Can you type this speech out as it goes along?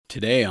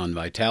Today on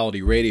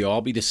Vitality Radio,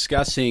 I'll be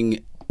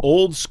discussing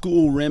old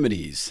school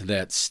remedies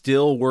that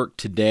still work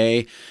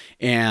today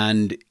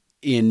and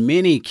in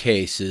many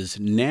cases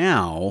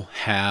now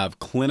have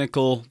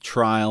clinical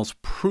trials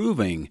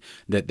proving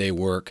that they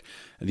work.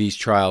 These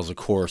trials, of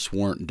course,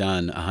 weren't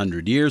done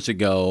 100 years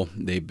ago.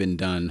 They've been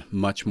done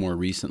much more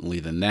recently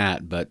than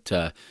that, but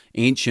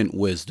ancient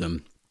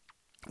wisdom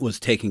was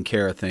taking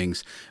care of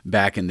things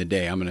back in the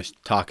day. I'm going to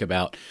talk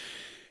about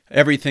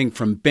everything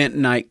from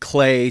bentonite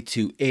clay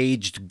to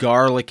aged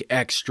garlic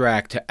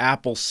extract to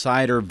apple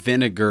cider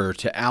vinegar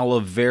to aloe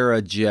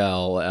vera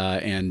gel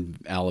and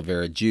aloe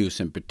vera juice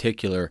in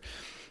particular.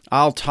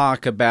 I'll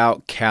talk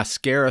about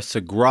Cascara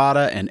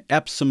Sagrada and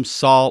Epsom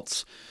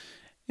salts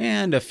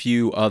and a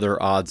few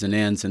other odds and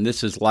ends. And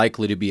this is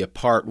likely to be a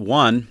part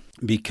one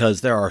because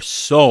there are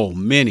so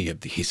many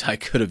of these I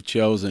could have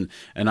chosen,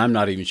 and I'm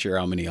not even sure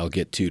how many I'll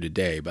get to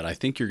today, but I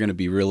think you're going to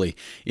be really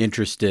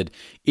interested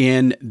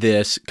in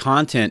this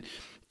content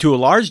to a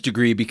large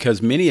degree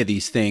because many of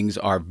these things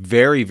are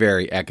very,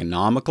 very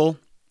economical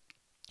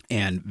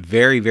and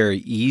very, very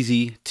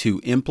easy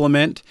to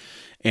implement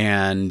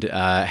and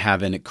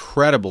have an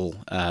incredible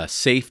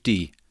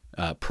safety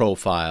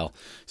profile.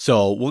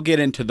 So we'll get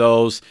into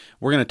those.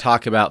 We're going to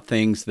talk about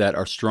things that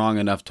are strong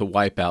enough to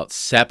wipe out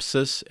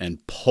sepsis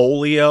and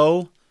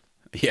polio.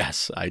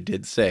 Yes, I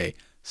did say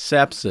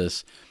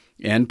sepsis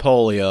and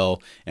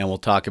polio. And we'll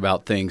talk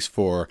about things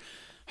for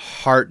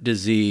heart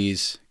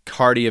disease,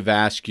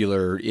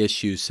 cardiovascular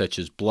issues such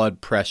as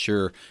blood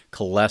pressure,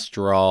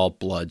 cholesterol,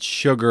 blood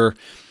sugar.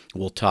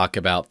 We'll talk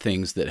about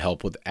things that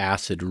help with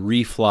acid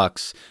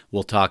reflux.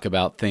 We'll talk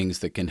about things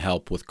that can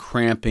help with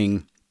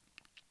cramping.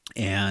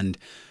 And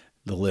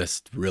the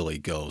list really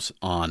goes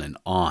on and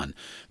on.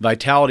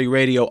 Vitality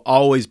Radio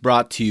always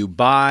brought to you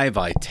by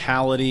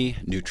Vitality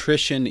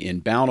Nutrition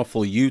in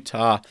Bountiful,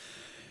 Utah.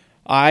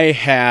 I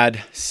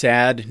had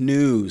sad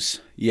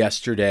news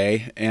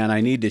yesterday, and I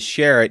need to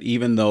share it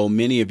even though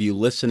many of you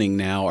listening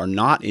now are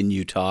not in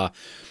Utah.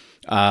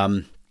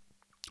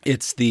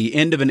 It's the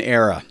end of an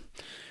era.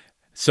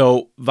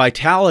 So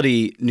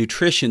Vitality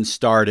Nutrition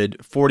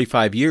started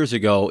 45 years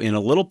ago in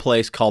a little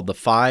place called the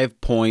Five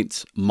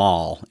Points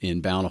Mall in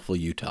Bountiful,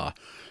 Utah.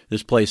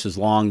 This place is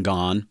long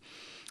gone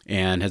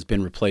and has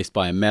been replaced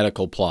by a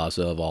medical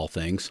plaza of all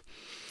things.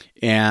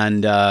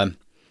 And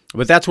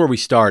but that's where we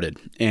started.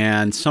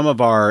 And some of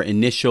our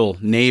initial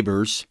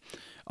neighbors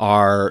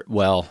are,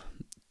 well,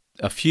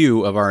 a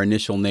few of our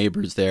initial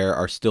neighbors there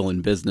are still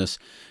in business,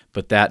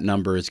 but that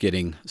number is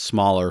getting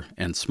smaller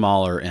and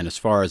smaller, and as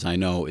far as I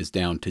know, is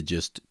down to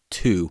just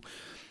two.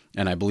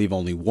 And I believe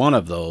only one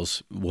of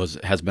those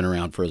has been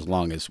around for as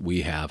long as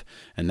we have,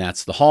 and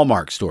that's the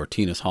Hallmark store,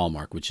 Tina's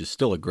Hallmark, which is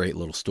still a great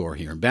little store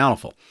here in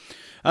Bountiful.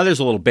 There's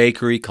a little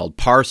bakery called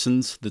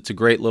Parsons that's a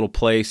great little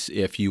place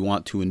if you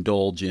want to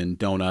indulge in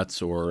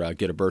donuts or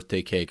get a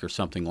birthday cake or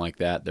something like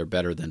that. They're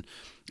better than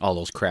all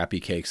those crappy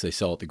cakes they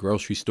sell at the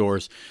grocery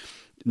stores.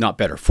 Not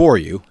better for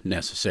you,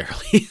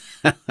 necessarily.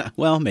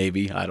 Well,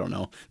 maybe. I don't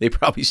know. They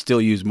probably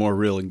still use more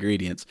real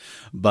ingredients,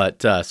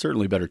 but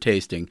certainly better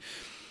tasting.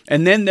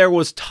 And then there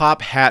was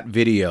Top Hat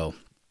Video.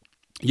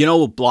 You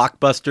know,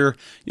 Blockbuster,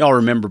 y'all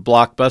remember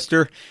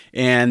Blockbuster,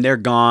 and they're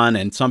gone,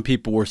 and some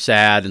people were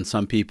sad, and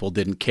some people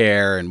didn't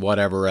care, and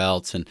whatever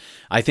else. And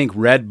I think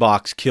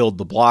Redbox killed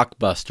the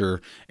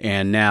Blockbuster,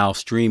 and now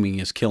streaming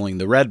is killing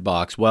the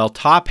Redbox. Well,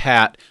 Top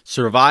Hat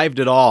survived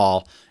it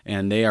all,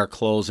 and they are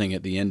closing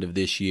at the end of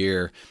this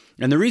year.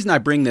 And the reason I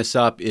bring this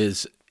up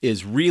is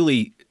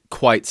really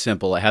quite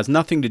simple. It has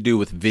nothing to do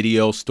with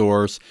video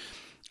stores.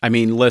 I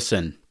mean,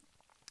 listen.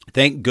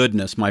 Thank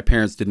goodness my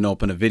parents didn't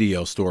open a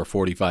video store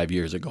 45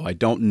 years ago. I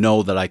don't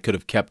know that I could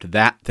have kept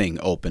that thing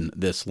open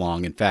this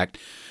long. In fact,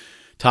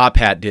 Top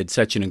Hat did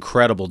such an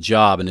incredible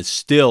job and is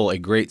still a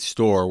great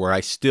store where I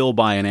still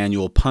buy an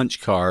annual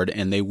punch card,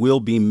 and they will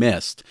be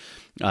missed.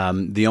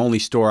 The only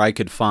store I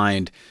could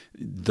find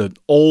the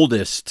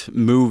oldest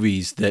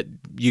movies that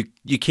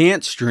you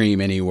can't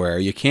stream anywhere,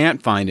 you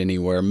can't find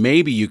anywhere.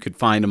 Maybe you could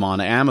find them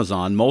on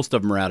Amazon. Most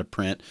of them are out of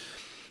print.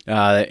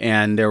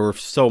 And there were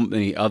so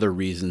many other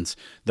reasons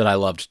that I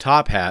loved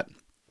Top Hat.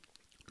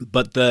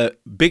 But the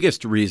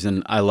biggest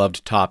reason I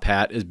loved Top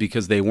Hat is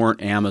because they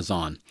weren't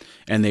Amazon,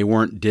 and they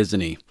weren't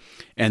Disney,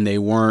 and they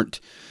weren't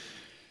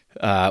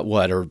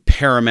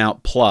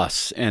Paramount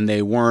Plus, and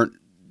they weren't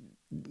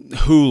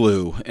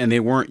Hulu, and they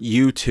weren't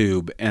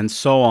YouTube, and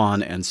so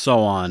on and so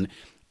on.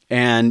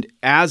 And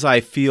as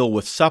I feel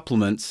with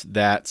supplements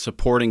that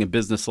supporting a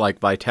business like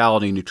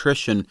Vitality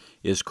Nutrition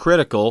is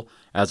critical,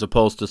 as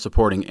opposed to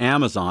supporting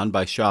Amazon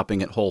by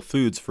shopping at Whole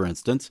Foods, for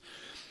instance,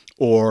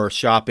 or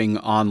shopping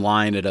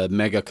online at a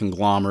mega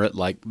conglomerate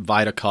like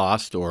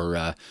Vitacost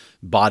or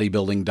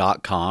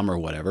bodybuilding.com or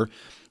whatever,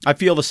 I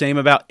feel the same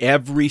about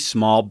every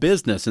small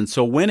business. And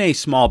so when a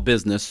small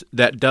business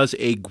that does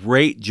a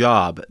great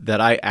job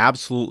that I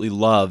absolutely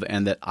love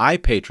and that I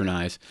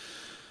patronize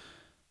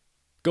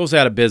goes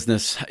out of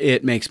business,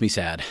 it makes me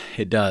sad.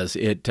 It does.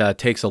 It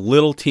takes a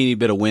little teeny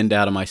bit of wind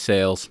out of my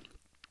sails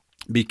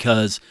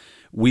because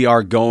we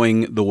are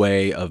going the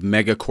way of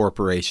mega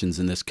corporations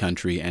in this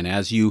country. And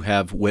as you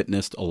have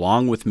witnessed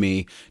along with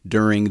me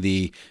during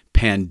the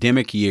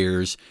pandemic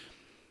years,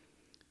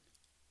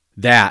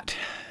 that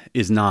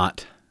is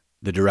not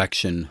the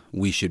direction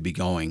we should be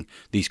going.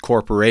 These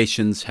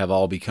corporations have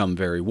all become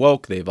very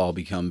woke. They've all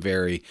become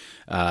very,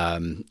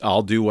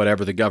 I'll do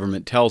whatever the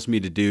government tells me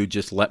to do.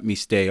 Just let me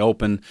stay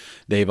open.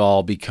 They've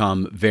all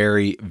become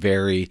very,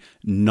 very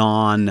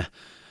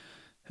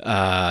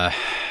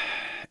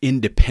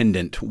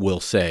independent,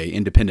 we'll say,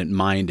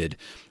 independent-minded,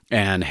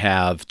 and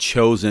have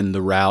chosen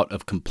the route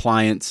of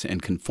compliance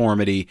and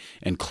conformity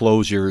and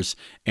closures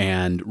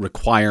and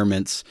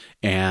requirements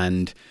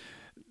and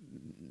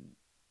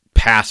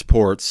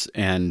passports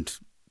and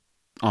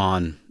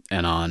on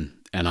and on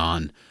and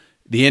on.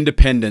 The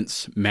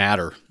independents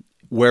matter.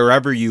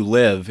 Wherever you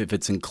live, if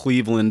it's in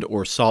Cleveland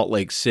or Salt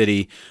Lake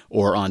City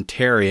or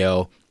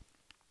Ontario,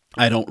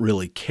 I don't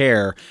really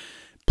care.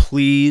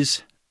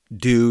 Please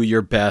do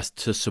your best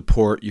to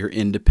support your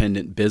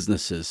independent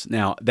businesses.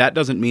 Now, that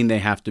doesn't mean they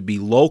have to be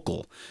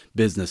local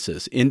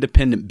businesses.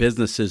 Independent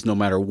businesses, no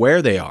matter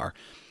where they are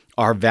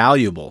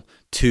valuable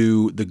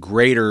to the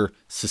greater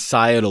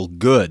societal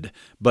good.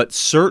 But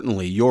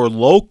certainly your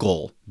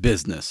local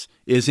business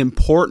is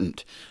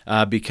important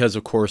because,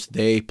 of course,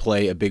 they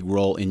play a big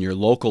role in your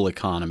local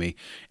economy.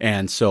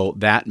 And so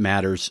that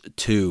matters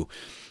too.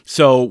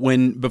 So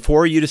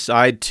before you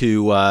decide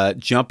to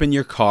jump in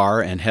your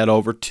car and head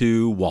over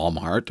to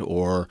Walmart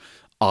or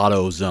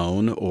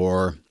AutoZone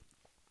or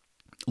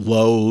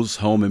Lowe's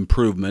Home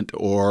Improvement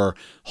or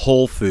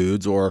Whole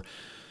Foods or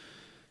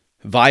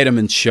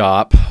Vitamin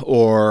Shop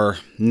or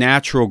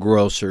Natural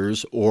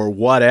Grocers or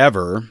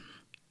whatever,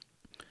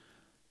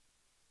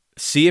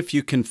 see if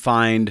you can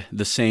find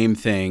the same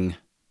thing,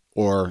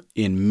 or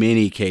in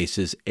many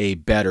cases, a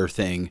better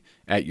thing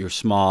at your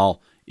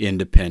small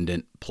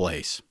independent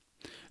place.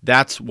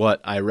 That's what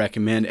I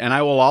recommend. And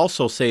I will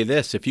also say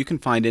this: if you can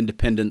find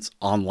independents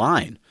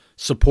online,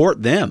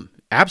 support them.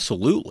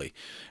 Absolutely.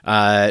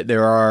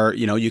 There are,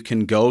 you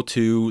can go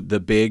to the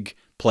big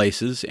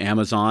places.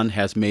 Amazon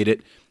has made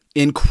it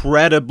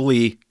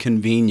incredibly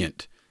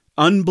convenient,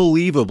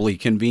 unbelievably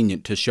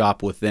convenient to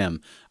shop with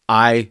them.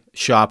 I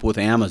shop with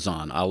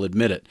Amazon. I'll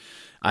admit it.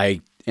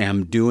 I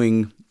am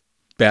doing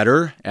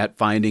better at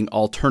finding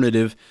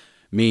alternative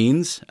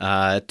means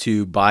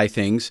to buy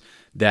things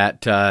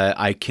that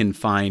I can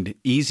find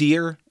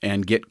easier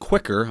and get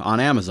quicker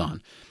on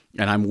Amazon.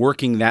 And I'm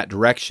working that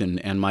direction.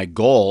 And my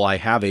goal, I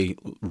have a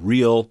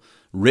real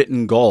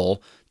written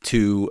goal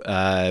to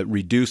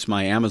reduce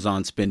my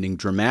Amazon spending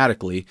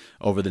dramatically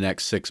over the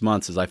next 6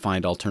 months as I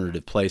find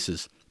alternative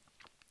places.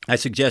 I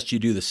suggest you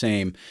do the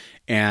same.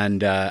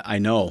 And I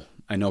know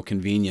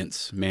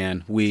convenience,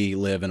 man. We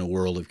live in a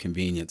world of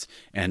convenience.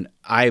 And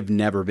I've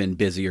never been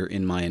busier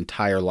in my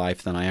entire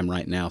life than I am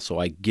right now. So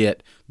I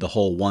get the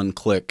whole one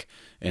click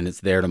and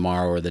it's there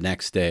tomorrow or the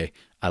next day.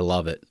 I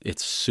love it.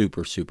 It's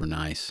super, super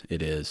nice.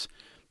 It is.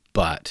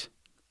 But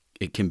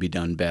it can be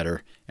done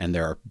better. And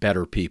there are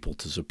better people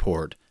to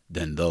support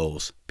than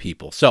those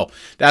people. So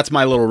that's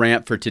my little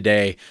rant for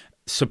today.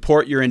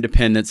 Support your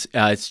independence.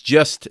 It's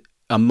just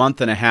a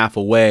month and a half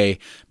away,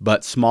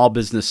 but Small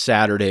Business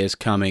Saturday is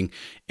coming,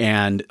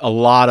 and a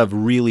lot of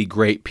really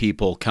great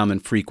people come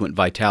and frequent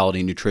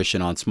Vitality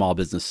Nutrition on Small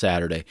Business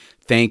Saturday.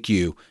 Thank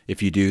you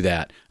if you do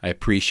that. I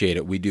appreciate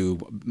it. We do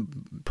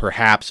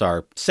perhaps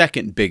our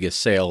second biggest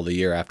sale of the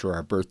year after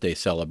our birthday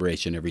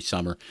celebration every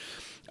summer.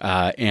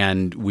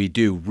 And we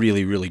do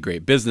really, really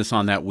great business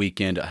on that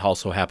weekend. It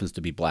also happens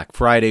to be Black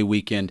Friday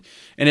weekend,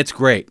 and it's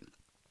great.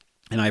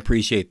 And I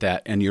appreciate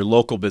that, and your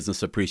local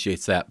business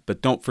appreciates that.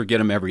 But don't forget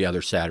them every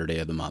other Saturday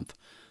of the month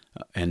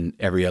and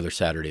every other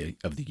Saturday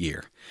of the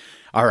year.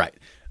 All right,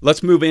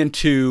 let's move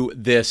into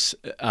this.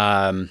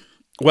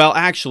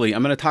 Actually,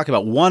 I'm going to talk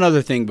about one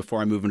other thing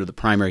before I move into the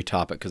primary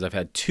topic, because I've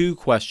had two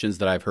questions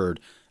that I've heard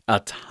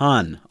a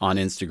ton on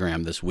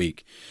Instagram this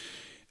week,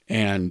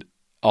 and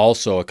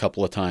also a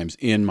couple of times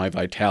in my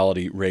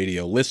Vitality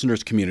Radio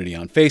listeners community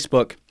on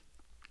Facebook.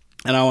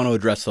 And I want to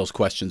address those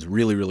questions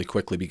really, really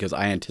quickly, because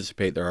I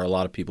anticipate there are a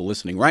lot of people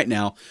listening right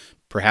now,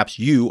 perhaps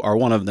you are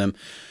one of them,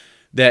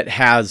 that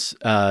has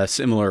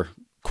similar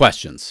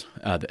questions.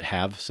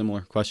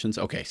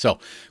 Okay, so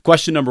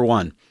question number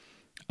one,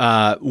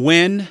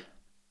 when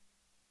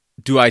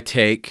do I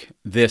take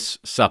this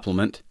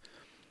supplement?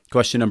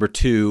 Question number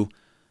two,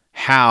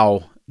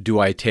 how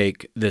do I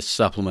take this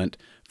supplement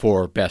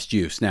for best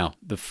use? Now,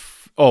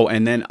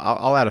 and then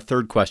I'll add a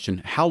third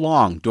question. How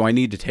long do I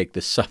need to take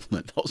this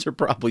supplement? Those are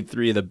probably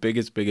three of the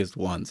biggest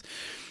ones.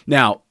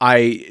 Now,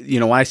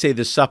 when I say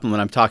this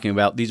supplement, I'm talking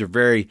about, these are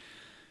very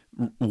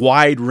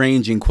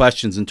wide-ranging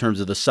questions in terms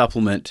of the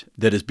supplement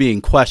that is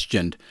being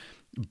questioned,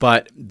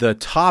 but the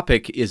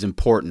topic is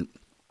important.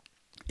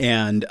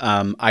 And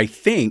I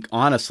think,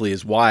 honestly,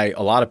 is why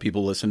a lot of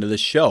people listen to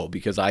this show,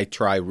 because I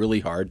try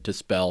really hard to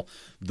spell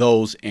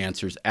those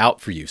answers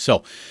out for you.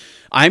 So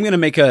I'm going to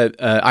make I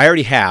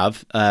already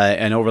have,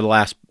 and over the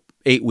last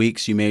 8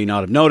 weeks, you may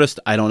not have noticed.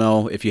 I don't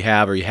know if you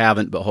have or you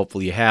haven't, but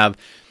hopefully you have.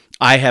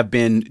 I have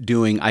been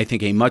doing, I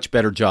think, a much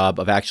better job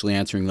of actually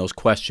answering those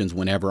questions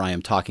whenever I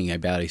am talking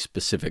about a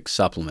specific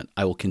supplement.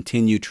 I will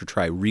continue to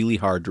try really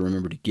hard to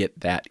remember to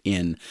get that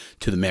in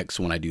to the mix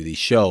when I do these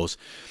shows.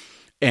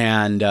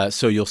 And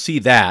so you'll see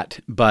that.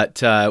 But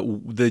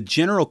the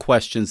general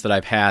questions that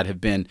I've had have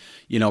been,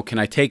 can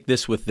I take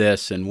this with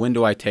this, and when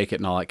do I take it,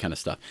 and all that kind of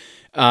stuff.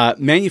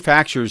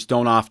 Manufacturers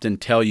don't often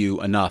tell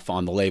you enough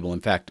on the label.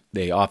 In fact,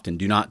 they often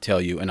do not tell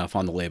you enough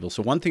on the label.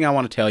 So one thing I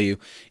want to tell you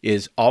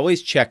is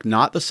always check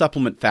not the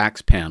supplement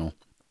facts panel.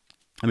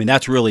 I mean,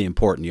 that's really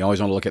important. You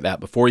always want to look at that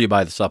before you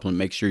buy the supplement.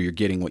 Make sure you're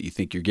getting what you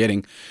think you're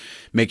getting.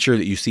 Make sure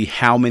that you see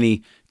how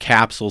many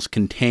capsules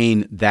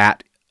contain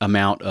that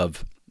amount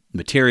of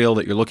material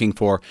that you're looking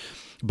for.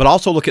 But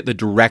also look at the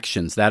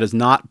directions. That is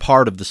not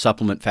part of the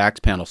supplement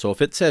facts panel. So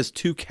if it says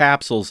 2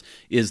 capsules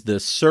is the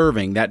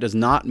serving, that does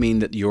not mean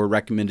that you're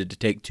recommended to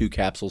take 2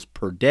 capsules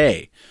per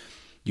day.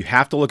 You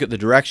have to look at the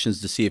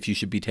directions to see if you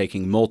should be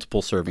taking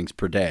multiple servings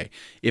per day.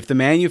 If the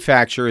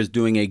manufacturer is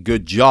doing a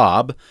good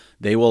job,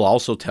 they will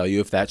also tell you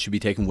if that should be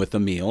taken with a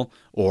meal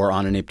or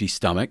on an empty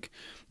stomach.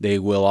 They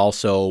will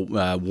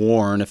also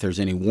warn if there's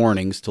any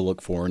warnings to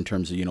look for in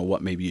terms of,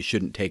 what maybe you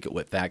shouldn't take it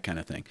with, that kind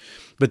of thing.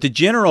 But the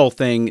general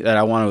thing that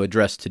I want to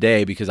address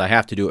today, because I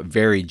have to do it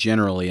very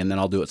generally, and then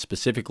I'll do it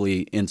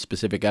specifically in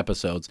specific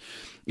episodes,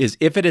 is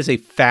if it is a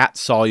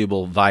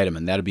fat-soluble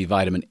vitamin, that would be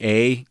vitamin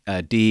A,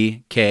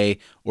 D, K,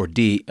 or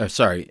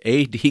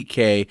A, D,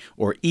 K,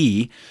 or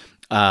E,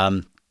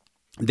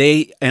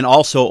 and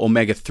also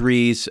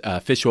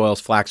omega-3s, fish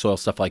oils, flax oil,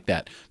 stuff like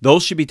that.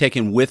 Those should be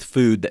taken with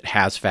food that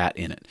has fat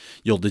in it.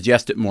 You'll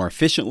digest it more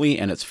efficiently,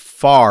 and it's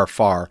far,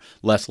 far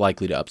less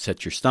likely to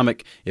upset your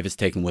stomach if it's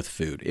taken with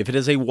food. If it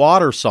is a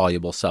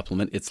water-soluble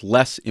supplement, it's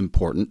less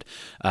important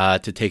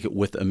to take it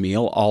with a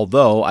meal,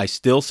 although I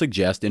still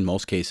suggest, in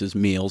most cases,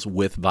 meals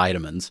with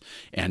vitamins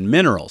and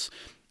minerals.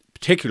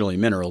 Particularly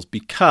minerals,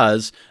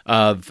 because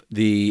of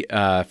the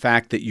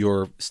fact that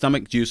your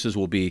stomach juices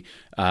will be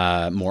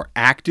more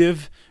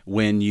active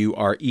when you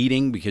are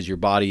eating, because your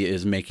body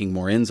is making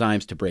more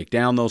enzymes to break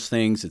down those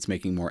things. It's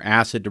making more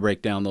acid to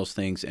break down those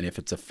things. And if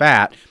it's a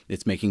fat,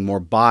 it's making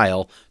more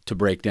bile to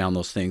break down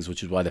those things,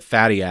 which is why the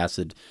fatty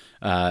acids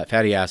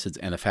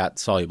and the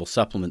fat-soluble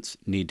supplements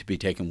need to be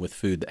taken with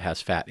food that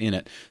has fat in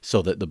it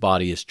so that the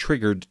body is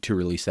triggered to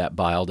release that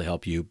bile to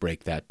help you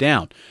break that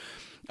down.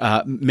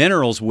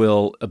 Minerals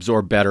will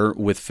absorb better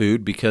with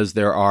food because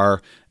there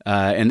are,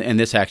 and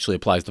this actually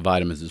applies to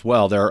vitamins as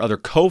well, there are other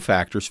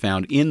cofactors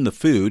found in the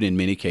food in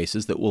many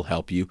cases that will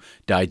help you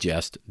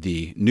digest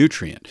the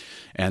nutrient.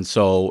 And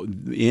so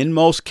in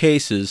most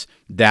cases,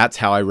 that's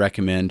how I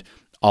recommend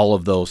all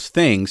of those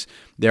things.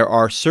 There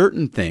are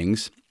certain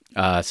things,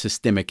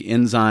 systemic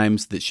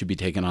enzymes that should be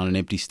taken on an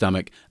empty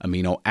stomach.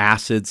 Amino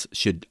acids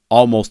should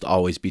almost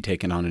always be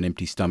taken on an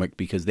empty stomach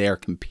because they are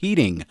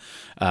competing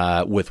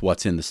with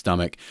what's in the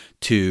stomach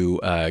to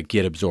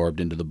get absorbed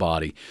into the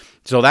body.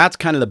 So that's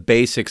kind of the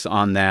basics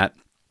on that.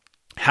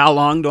 How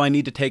long do I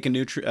need to take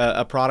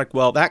a product?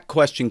 Well, that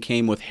question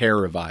came with Hair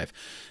Revive.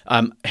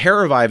 Hair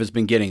Revive has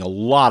been getting a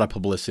lot of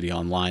publicity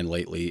online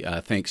lately,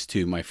 thanks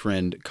to my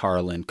friend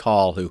Carlin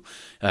Call, who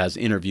has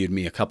interviewed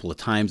me a couple of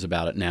times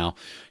about it now.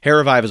 Hair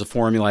Revive is a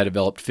formula I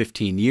developed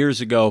 15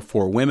 years ago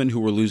for women who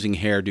were losing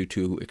hair due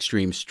to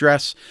extreme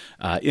stress,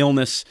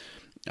 illness,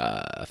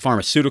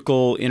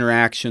 pharmaceutical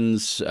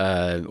interactions,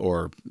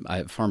 what's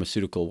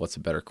a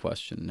better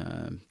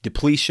question?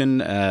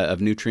 Depletion of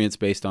nutrients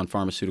based on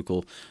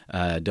pharmaceutical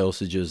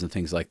dosages and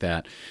things like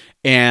that.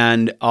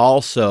 And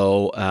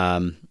also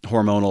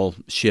hormonal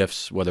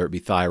shifts, whether it be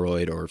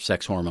thyroid or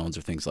sex hormones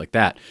or things like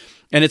that.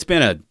 And it's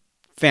been a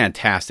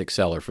fantastic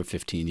seller for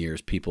 15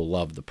 years. People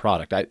love the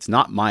product.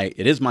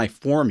 It is my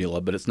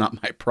formula, but it's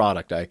not my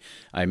product. I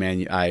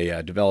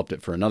developed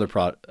it for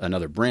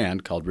another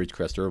brand called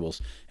Ridgecrest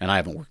Herbals, and I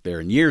haven't worked there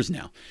in years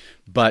now.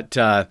 But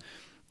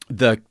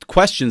the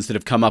questions that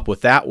have come up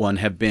with that one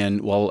have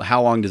been, well,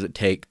 how long does it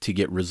take to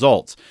get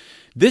results?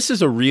 This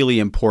is a really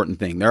important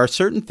thing. There are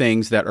certain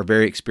things that are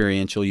very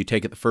experiential. You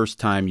take it the first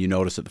time, you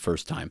notice it the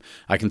first time.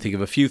 I can think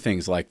of a few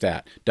things like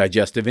that.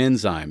 Digestive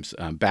enzymes,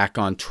 back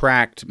on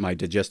track, my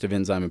digestive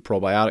enzyme and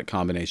probiotic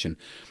combination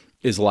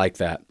is like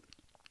that.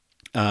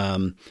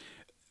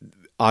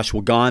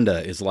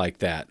 Ashwagandha is like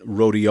that.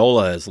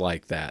 Rhodiola is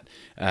like that.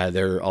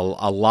 There are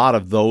a lot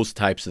of those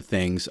types of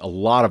things, a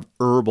lot of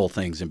herbal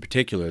things in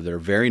particular that are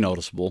very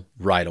noticeable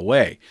right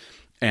away.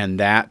 And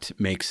that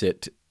makes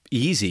it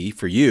easy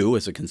for you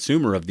as a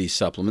consumer of these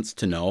supplements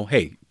to know,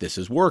 hey, this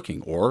is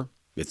working or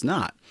it's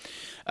not.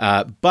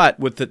 But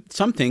with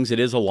some things, it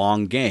is a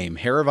long game.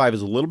 Hair Revive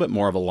is a little bit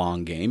more of a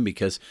long game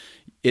because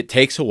it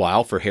takes a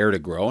while for hair to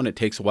grow and it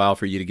takes a while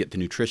for you to get the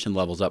nutrition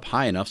levels up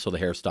high enough so the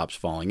hair stops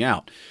falling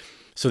out.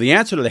 So the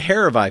answer to the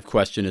Hair Revive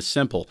question is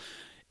simple.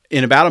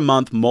 In about a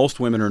month,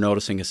 most women are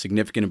noticing a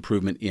significant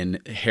improvement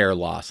in hair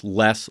loss,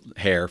 less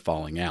hair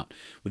falling out.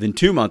 Within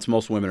 2 months,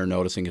 most women are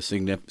noticing a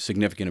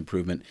significant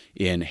improvement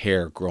in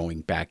hair growing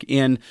back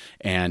in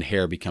and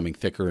hair becoming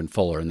thicker and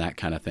fuller and that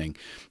kind of thing.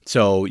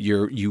 So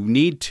you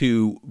need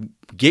to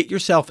get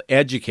yourself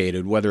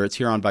educated, whether it's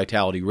here on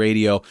Vitality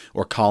Radio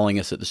or calling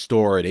us at the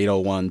store at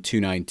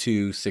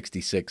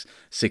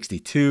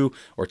 801-292-6662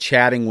 or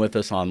chatting with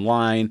us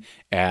online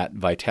at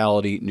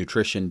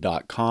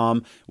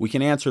vitalitynutrition.com. We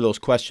can answer those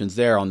questions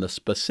there on the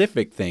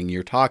specific thing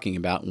you're talking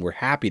about, and we're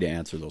happy to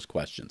answer those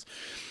questions.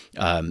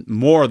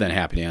 More than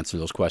happy to answer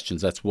those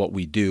questions. That's what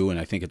we do, and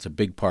I think it's a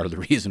big part of the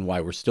reason why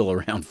we're still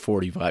around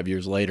 45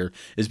 years later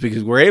is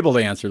because we're able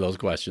to answer those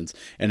questions,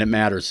 and it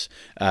matters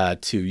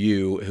to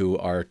you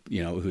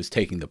who's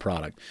taking the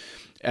product.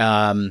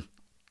 And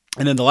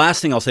then the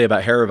last thing I'll say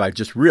about Hair Revive,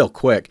 just real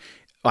quick,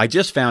 I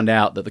just found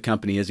out that the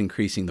company is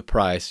increasing the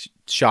price.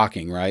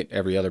 Shocking, right?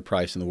 Every other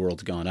price in the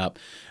world's gone up,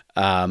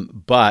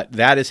 but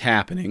that is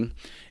happening.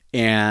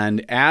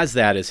 And as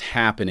that is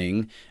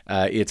happening,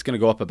 it's going to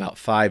go up about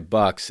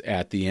 $5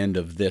 at the end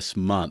of this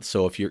month.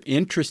 So if you're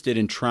interested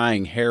in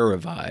trying Hair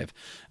Revive,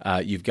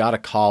 you've got to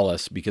call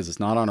us because it's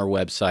not on our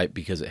website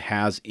because it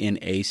has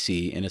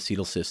NAC,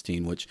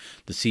 N-acetylcysteine, which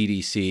the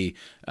CDC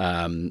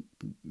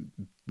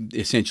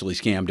essentially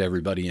scammed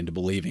everybody into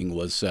believing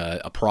was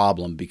a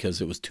problem because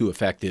it was too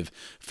effective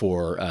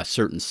for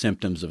certain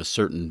symptoms of a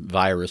certain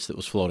virus that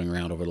was floating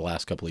around over the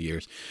last couple of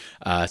years.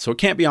 So it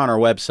can't be on our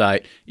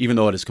website, even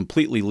though it is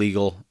completely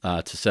legal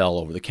to sell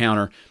over the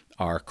counter.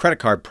 Our credit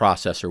card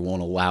processor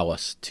won't allow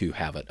us to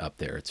have it up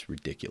there. It's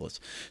ridiculous.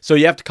 So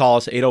you have to call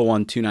us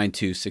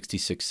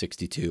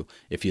 801-292-6662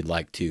 if you'd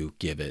like to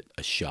give it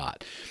a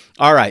shot.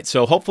 All right,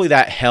 so hopefully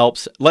that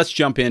helps. Let's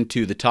jump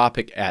into the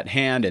topic at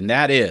hand, and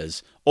that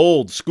is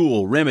old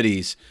school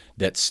remedies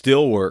that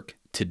still work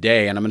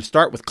today. And I'm going to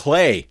start with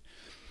Clay.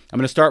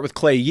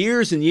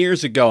 Years and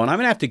years ago, and I'm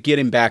going to have to get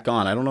him back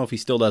on. I don't know if he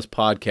still does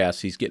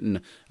podcasts. He's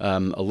getting a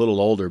little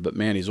older, but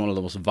man, he's one of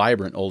the most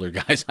vibrant older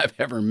guys I've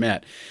ever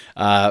met.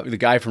 The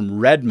guy from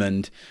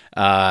Redmond,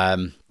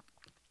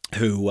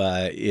 who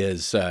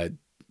is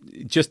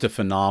just a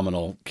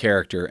phenomenal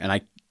character.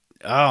 And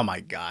oh my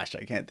gosh,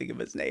 I can't think of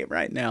his name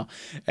right now.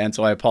 And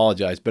so I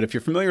apologize. But if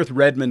you're familiar with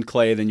Redmond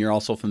clay, then you're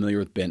also familiar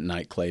with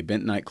bentonite clay.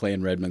 Bentonite clay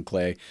and Redmond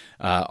clay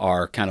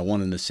are kind of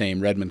one and the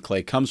same. Redmond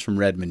clay comes from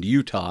Redmond,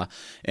 Utah,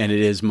 and it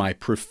is my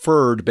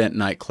preferred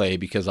bentonite clay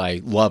because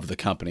I love the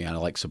company and I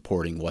like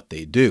supporting what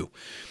they do.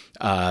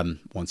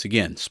 Once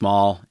again,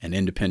 small and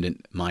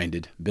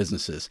independent-minded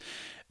businesses.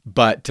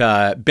 But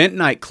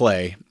bentonite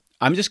clay,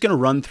 I'm just going to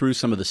run through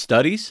some of the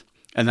studies,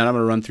 and then I'm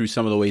going to run through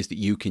some of the ways that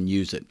you can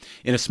use it.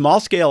 In a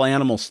small-scale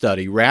animal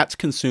study, rats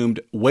consumed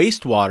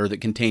wastewater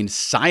that contained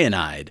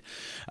cyanide.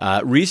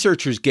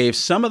 Researchers gave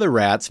some of the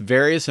rats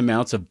various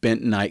amounts of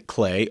bentonite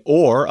clay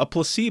or a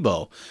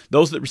placebo.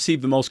 Those that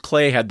received the most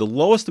clay had the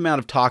lowest amount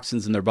of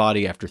toxins in their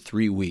body after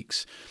 3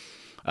 weeks.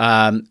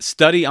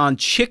 Study on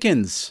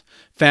chickens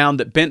found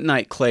that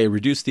bentonite clay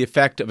reduced the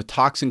effect of a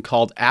toxin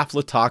called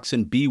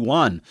aflatoxin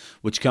B1,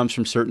 which comes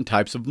from certain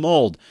types of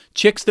mold.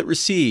 Chicks that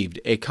received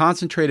a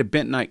concentrated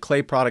bentonite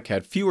clay product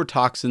had fewer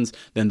toxins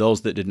than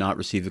those that did not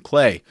receive the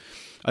clay.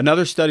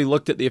 Another study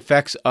looked at the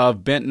effects of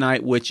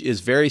bentonite,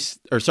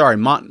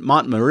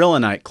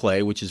 montmorillonite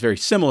clay, which is very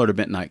similar to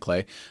bentonite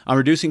clay, on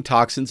reducing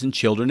toxins in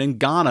children in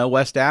Ghana,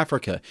 West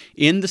Africa.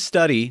 In the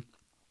study,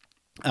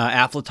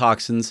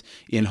 aflatoxins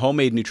in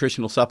homemade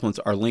nutritional supplements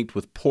are linked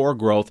with poor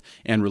growth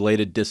and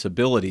related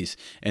disabilities.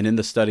 And in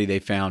the study, they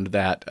found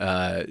that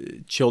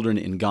children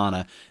in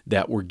Ghana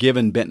that were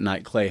given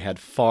bentonite clay had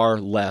far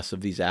less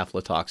of these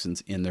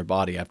aflatoxins in their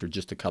body after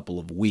just a couple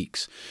of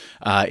weeks.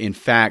 In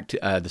fact,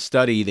 the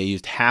study, they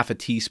used half a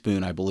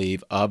teaspoon, I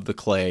believe, of the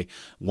clay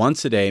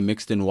once a day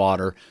mixed in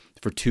water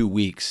for 2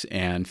 weeks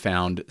and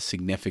found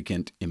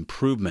significant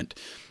improvement.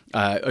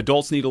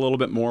 Adults need a little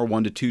bit more,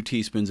 1 to 2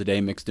 teaspoons a day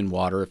mixed in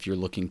water if you're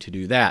looking to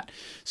do that.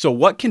 So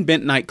what can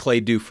bentonite clay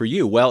do for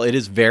you? Well, it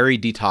is very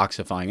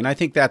detoxifying, and I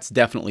think that's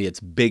definitely its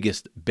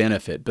biggest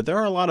benefit. But there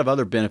are a lot of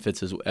other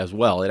benefits as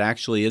well. It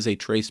actually is a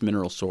trace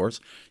mineral source.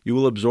 You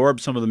will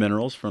absorb some of the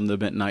minerals from the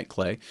bentonite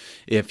clay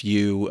if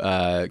you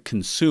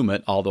consume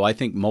it, although I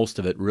think most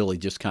of it really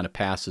just kind of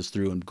passes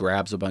through and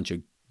grabs a bunch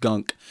of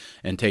gunk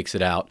and takes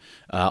it out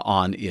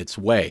on its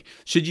way.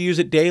 Should you use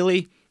it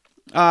daily?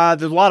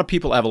 There's a lot of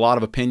people have a lot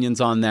of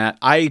opinions on that.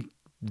 I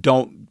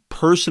don't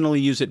personally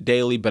use it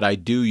daily, but I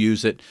do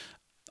use it,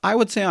 I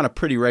would say, on a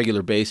pretty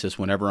regular basis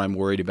whenever I'm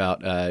worried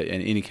about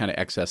any kind of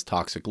excess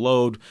toxic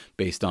load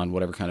based on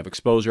whatever kind of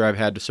exposure I've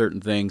had to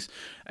certain things.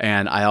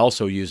 And I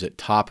also use it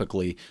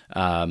topically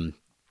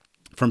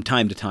from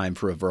time to time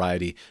for a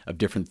variety of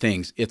different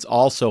things. It's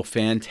also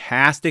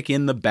fantastic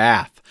in the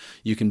bath.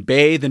 You can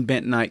bathe in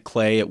bentonite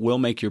clay. It will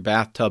make your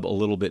bathtub a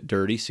little bit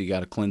dirty, so you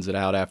got to cleanse it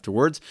out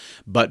afterwards.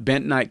 But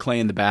bentonite clay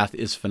in the bath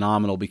is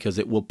phenomenal because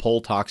it will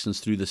pull toxins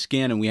through the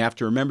skin, and we have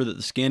to remember that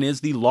the skin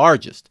is the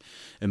largest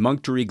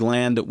emunctory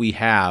gland that we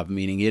have,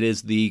 meaning it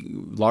is the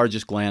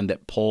largest gland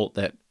that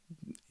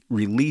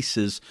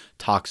releases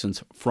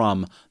toxins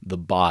from the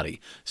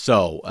body.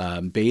 So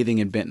bathing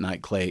in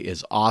bentonite clay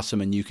is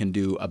awesome, and you can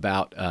do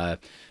about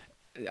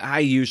I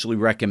usually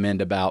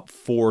recommend about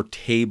 4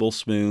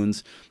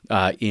 tablespoons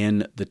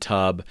in the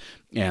tub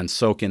and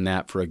soak in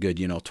that for a good,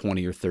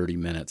 20 or 30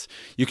 minutes.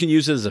 You can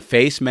use it as a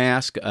face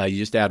mask. You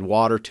just add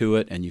water to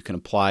it and you can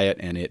apply it,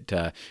 and it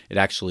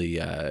actually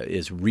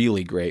is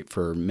really great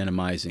for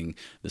minimizing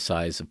the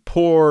size of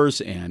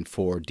pores and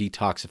for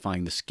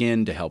detoxifying the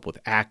skin to help with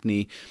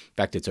acne. In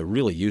fact, it's a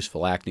really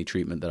useful acne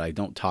treatment that I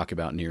don't talk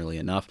about nearly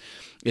enough.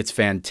 It's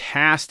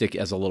fantastic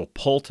as a little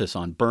poultice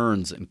on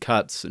burns and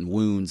cuts and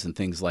wounds and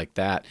things like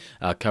that,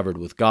 covered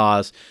with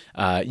gauze.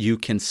 You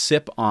can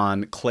sip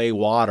on clay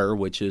water,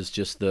 which is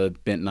just the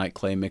bentonite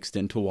clay mixed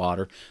into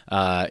water,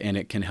 and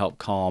it can help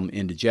calm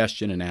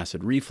indigestion and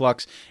acid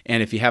reflux.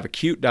 And if you have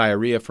acute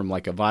diarrhea from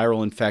like a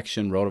viral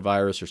infection,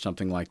 rotavirus or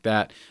something like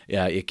that,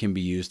 it can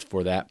be used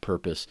for that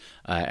purpose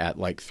at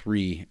like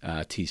 3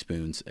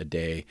 teaspoons a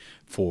day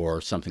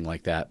for something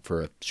like that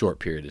for a short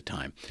period of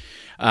time.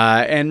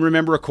 And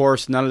remember, of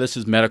course, none of this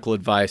is medical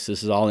advice.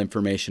 This is all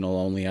informational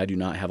only. I do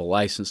not have a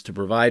license to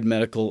provide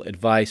medical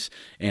advice,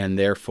 and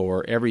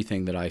therefore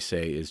everything that I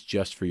say is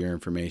just for your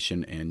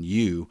information, and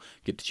you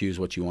get to choose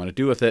what you want to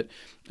do with it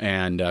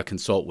and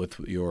consult with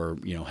your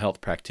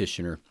health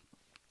practitioner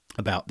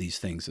about these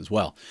things as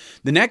well.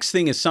 The next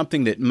thing is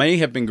something that may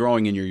have been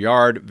growing in your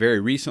yard very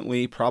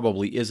recently,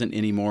 probably isn't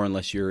anymore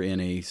unless you're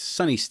in a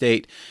sunny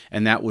state,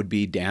 and that would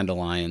be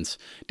dandelions.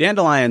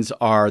 Dandelions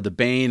are the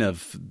bane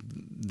of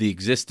the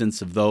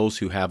existence of those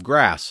who have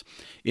grass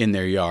in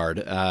their yard.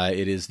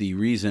 It is the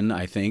reason,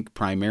 I think,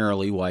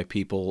 primarily why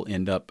people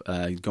end up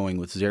going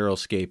with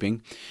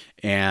xeriscaping,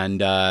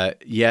 and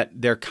yet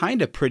they're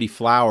kind of pretty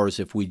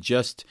flowers if we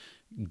just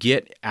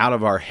get out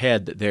of our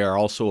head that they are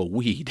also a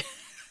weed.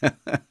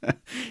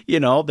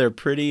 They're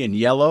pretty and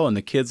yellow, and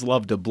the kids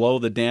love to blow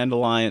the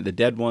dandelion, the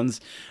dead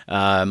ones,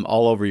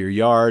 all over your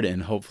yard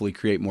and hopefully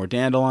create more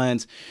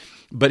dandelions.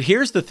 But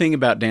here's the thing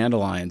about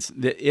dandelions.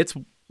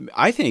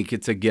 I think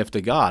it's a gift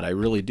of God. I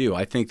really do.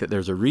 I think that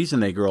there's a reason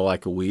they grow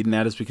like a weed, and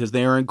that is because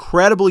they are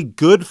incredibly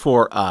good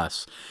for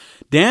us.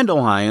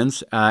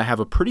 Dandelions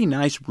have a pretty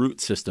nice root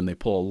system. They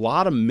pull a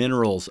lot of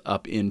minerals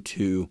up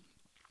into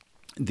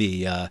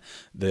the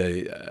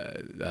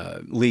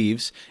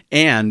leaves,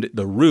 and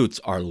the roots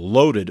are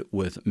loaded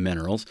with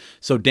minerals.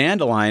 So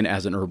dandelion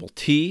as an herbal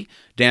tea,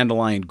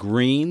 dandelion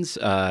greens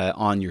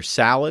on your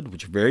salad,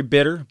 which are very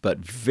bitter but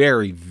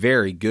very,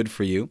 very good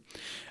for you.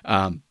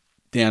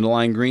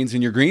 Dandelion greens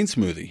in your green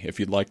smoothie, if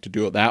you'd like to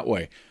do it that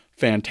way.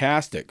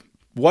 Fantastic.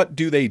 What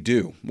do they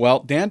do?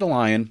 Well,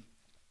 dandelion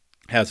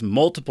has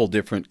multiple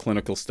different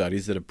clinical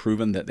studies that have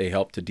proven that they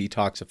help to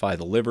detoxify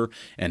the liver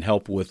and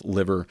help with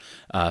liver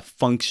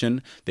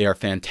function. They are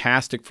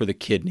fantastic for the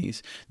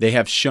kidneys. They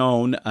have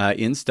shown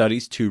in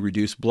studies to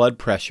reduce blood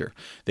pressure.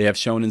 They have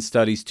shown in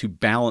studies to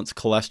balance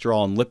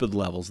cholesterol and lipid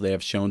levels. They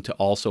have shown to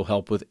also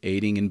help with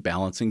aiding and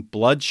balancing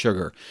blood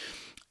sugar.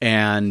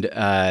 And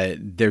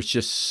there's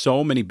just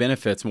so many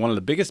benefits. One of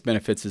the biggest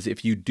benefits is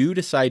if you do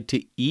decide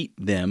to eat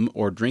them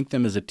or drink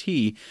them as a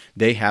tea,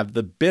 they have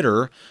the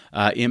bitter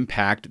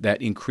impact that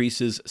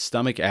increases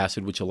stomach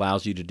acid, which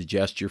allows you to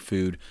digest your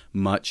food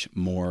much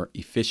more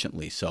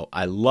efficiently. So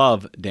I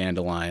love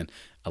dandelion.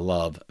 I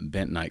love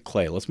bentonite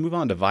clay. Let's move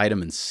on to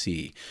vitamin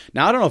C.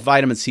 Now, I don't know if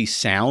vitamin C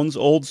sounds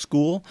old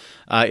school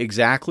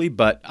exactly,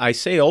 but I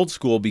say old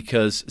school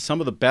because some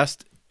of the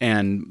best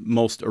and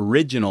most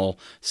original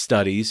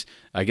studies,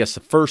 I guess the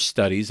first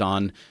studies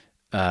on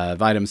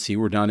vitamin C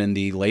were done in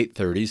the late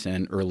 30s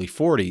and early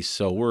 40s.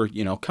 So we're,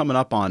 coming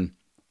up on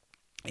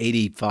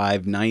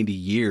 85, 90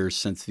 years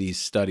since these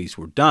studies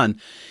were done.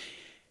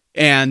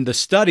 And the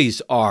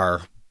studies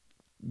are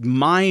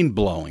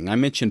mind-blowing. I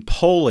mentioned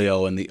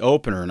polio in the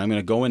opener, and I'm going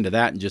to go into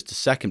that in just a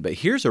second. But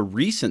here's a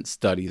recent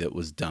study that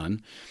was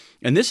done,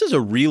 and this is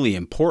a really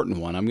important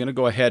one. I'm going to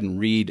go ahead and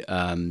read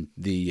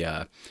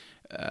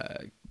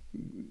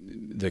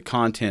the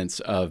contents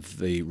of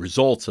the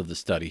results of the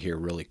study here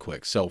really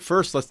quick. So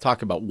first, let's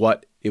talk about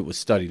what it was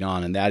studied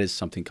on, and that is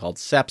something called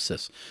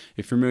sepsis.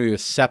 If you're familiar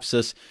with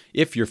sepsis,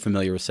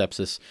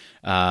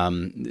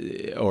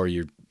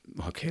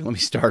 let me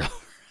start over.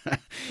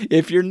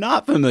 If you're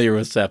not familiar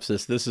with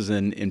sepsis, this is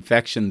an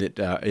infection that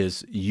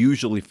is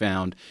usually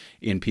found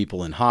in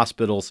people in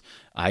hospitals.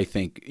 I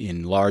think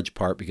in large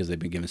part because they've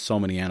been given so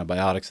many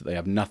antibiotics that they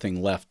have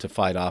nothing left to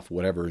fight off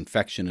whatever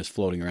infection is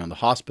floating around the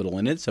hospital.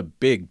 And it's a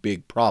big,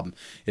 big problem.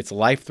 It's a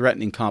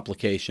life-threatening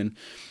complication.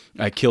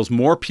 It kills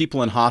more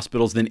people in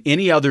hospitals than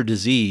any other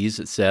disease,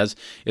 it says.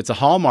 It's a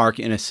hallmark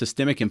in a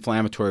systemic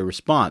inflammatory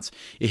response.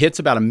 It hits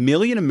about 1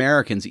 million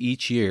Americans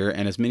each year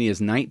and as many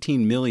as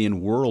 19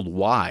 million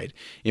worldwide.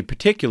 In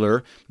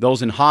particular,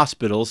 those in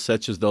hospitals,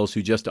 such as those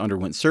who just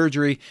underwent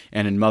surgery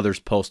and in mothers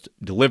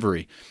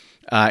post-delivery.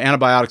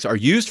 Antibiotics are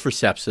used for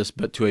sepsis,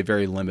 but to a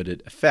very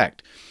limited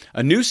effect.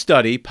 A new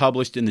study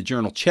published in the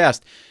journal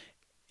Chest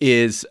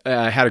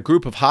had a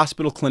group of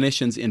hospital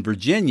clinicians in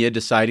Virginia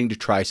deciding to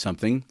try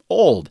something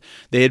old.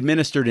 They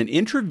administered an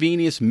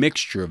intravenous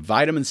mixture of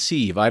vitamin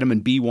C,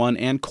 vitamin B1,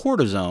 and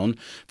cortisone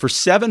for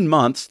 7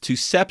 months to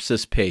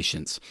sepsis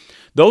patients.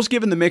 Those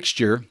given the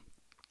mixture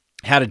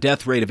had a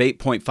death rate of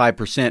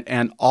 8.5%,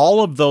 and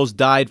all of those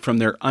died from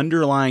their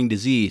underlying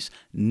disease.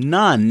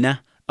 None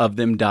of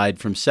them died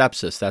from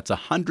sepsis. That's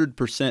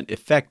 100%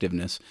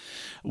 effectiveness,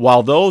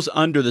 while those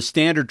under the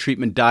standard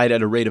treatment died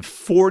at a rate of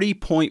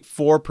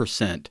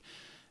 40.4%.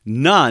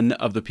 None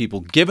of the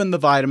people given the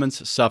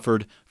vitamins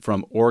suffered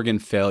from organ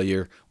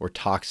failure or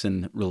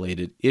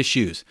toxin-related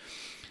issues.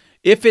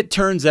 If it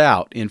turns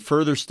out in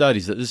further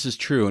studies that this is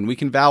true and we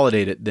can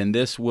validate it, then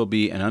this will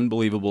be an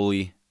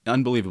unbelievably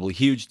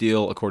huge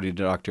deal, according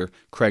to Dr.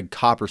 Craig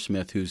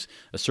Coppersmith, who's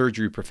a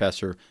surgery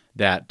professor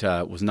that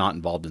was not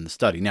involved in the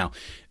study. Now,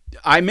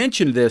 I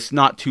mentioned this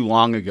not too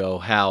long ago,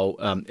 how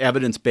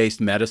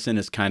evidence-based medicine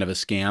is kind of a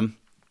scam.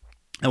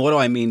 And what do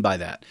I mean by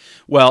that?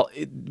 Well,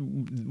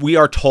 we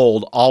are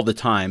told all the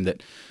time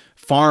that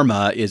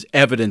pharma is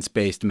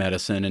evidence-based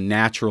medicine and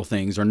natural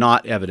things are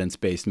not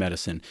evidence-based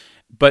medicine.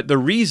 But the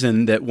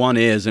reason that one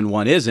is and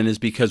one isn't is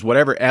because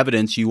whatever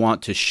evidence you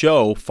want to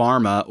show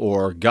pharma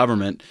or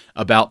government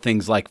about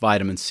things like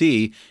vitamin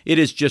C, it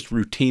is just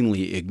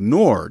routinely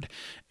ignored.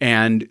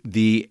 And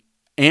the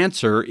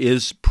answer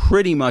is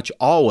pretty much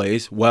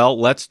always, well,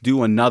 let's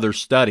do another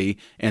study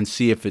and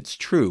see if it's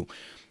true.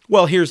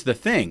 Well, here's the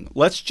thing.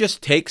 Let's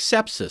just take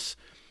sepsis.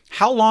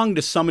 How long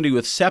does somebody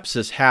with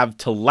sepsis have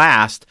to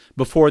last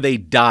before they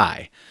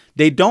die?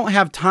 They don't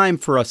have time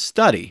for a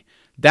study,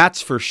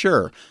 that's for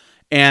sure.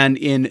 And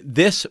in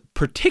this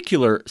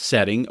particular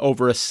setting,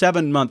 over a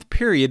 7-month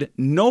period,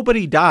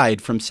 nobody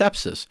died from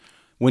sepsis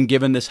when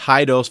given this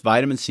high-dose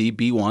vitamin C,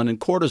 B1, and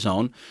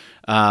cortisone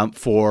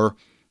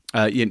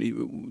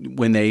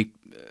when they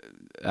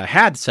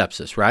had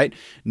sepsis, right?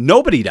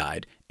 Nobody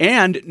died.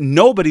 And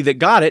nobody that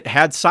got it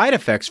had side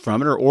effects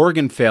from it or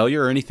organ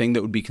failure or anything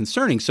that would be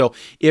concerning. So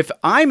if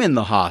I'm in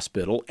the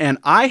hospital and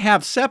I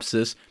have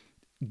sepsis,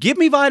 give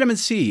me vitamin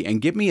C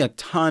and give me a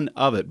ton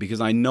of it because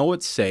I know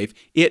it's safe.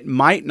 It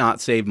might not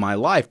save my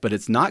life, but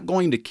it's not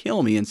going to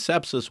kill me, and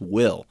sepsis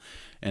will.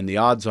 And the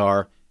odds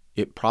are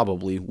it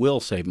probably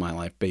will save my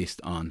life based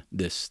on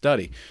this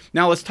study.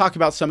 Now let's talk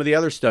about some of the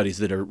other studies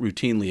that are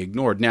routinely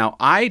ignored. Now,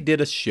 I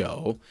did a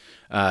show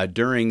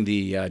during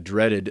the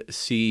dreaded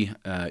C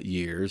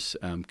years.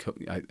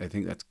 I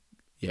think that's,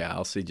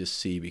 I'll say just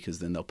C because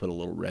then they'll put a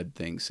little red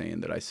thing saying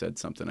that I said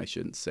something I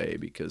shouldn't say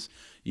because,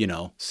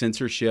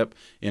 censorship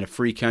in a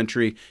free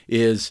country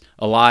is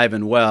alive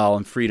and well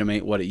and freedom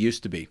ain't what it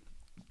used to be.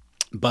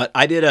 But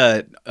I did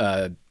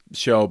a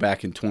show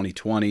back in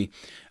 2020.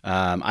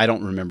 I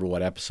don't remember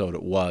what episode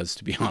it was,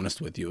 to be honest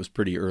with you. It was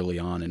pretty early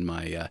on in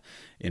my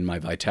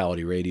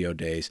Vitality Radio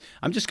days.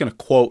 I'm just going to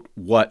quote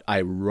what I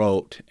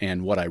wrote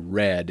and what I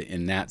read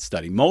in that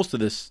study. Most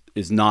of this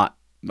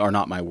are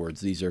not my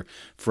words. These are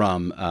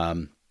from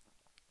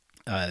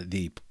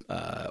the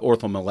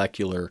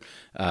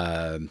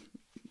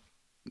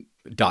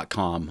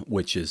orthomolecular.com,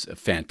 which is a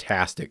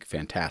fantastic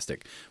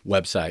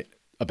website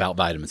about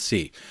vitamin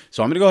C.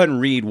 So I'm going to go ahead and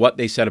read what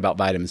they said about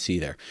vitamin C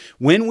there.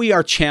 When we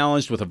are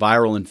challenged with a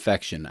viral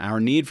infection,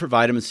 our need for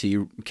vitamin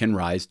C can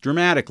rise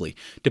dramatically.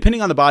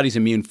 Depending on the body's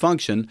immune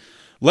function,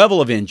 level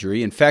of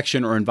injury,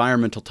 infection, or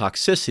environmental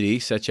toxicity,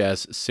 such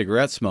as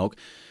cigarette smoke,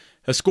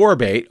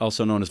 ascorbate,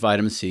 also known as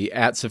vitamin C,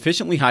 at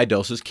sufficiently high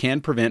doses can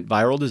prevent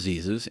viral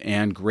diseases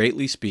and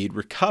greatly speed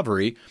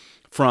recovery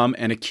from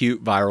an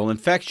acute viral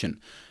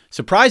infection.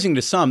 Surprising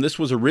to some, this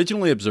was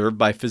originally observed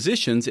by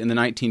physicians in the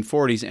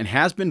 1940s and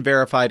has been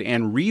verified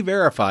and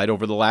re-verified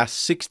over the last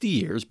 60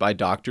 years by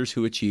doctors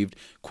who achieved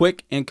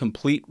quick and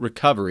complete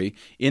recovery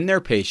in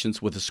their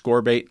patients with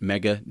ascorbate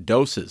mega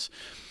doses.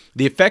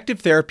 The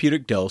effective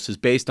therapeutic dose is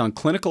based on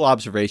clinical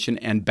observation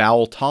and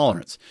bowel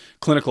tolerance.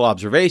 Clinical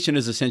observation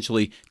is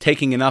essentially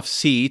taking enough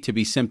C to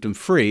be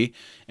symptom-free,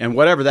 and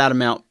whatever that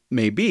amount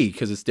may be,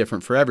 because it's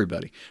different for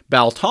everybody.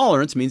 Bowel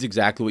tolerance means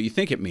exactly what you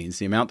think it means,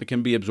 the amount that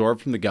can be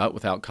absorbed from the gut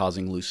without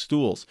causing loose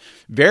stools.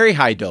 Very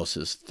high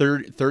doses,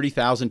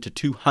 30,000 to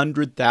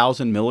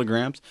 200,000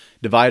 milligrams,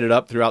 divided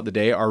up throughout the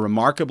day, are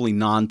remarkably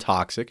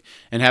non-toxic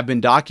and have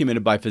been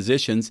documented by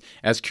physicians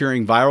as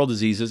curing viral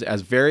diseases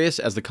as various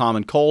as the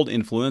common cold,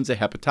 influenza,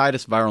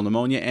 hepatitis, viral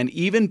pneumonia, and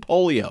even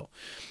polio.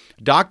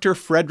 Dr.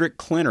 Frederick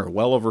Klinner,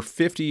 well over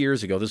 50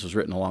 years ago, this was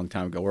written a long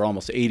time ago, we're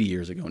almost 80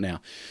 years ago now,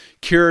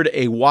 cured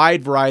a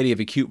wide variety of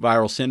acute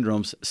viral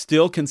syndromes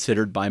still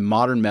considered by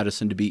modern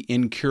medicine to be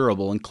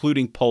incurable,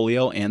 including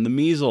polio and the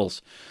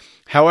measles.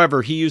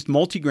 However, he used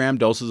multigram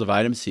doses of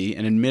vitamin C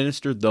and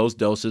administered those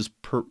doses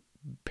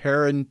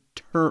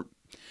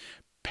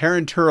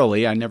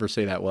parenterally, I never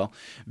say that well,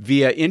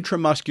 via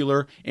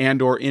intramuscular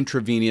and or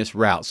intravenous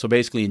routes. So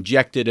basically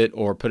injected it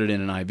or put it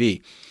in an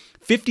IV.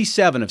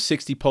 57 of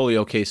 60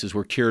 polio cases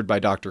were cured by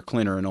Dr.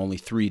 Klinner in only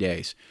 3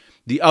 days.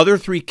 The other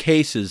 3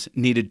 cases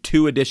needed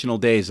 2 additional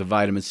days of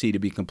vitamin C to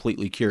be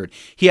completely cured.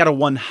 He had a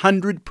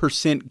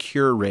 100%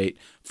 cure rate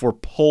for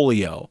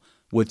polio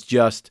with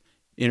just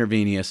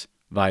intravenous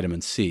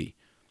vitamin C.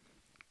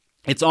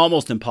 It's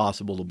almost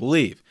impossible to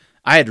believe.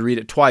 I had to read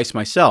it twice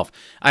myself.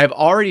 I have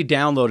already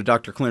downloaded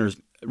Dr. Klinner's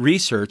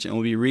research and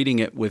will be reading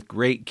it with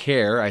great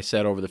care, I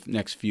said, over the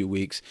next few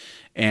weeks.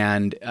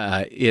 And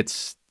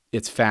it's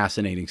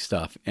fascinating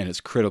stuff, and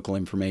it's critical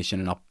information,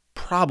 and I'll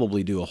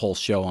probably do a whole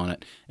show on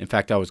it. In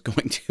fact, I was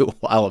going to a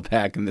while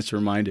back, and this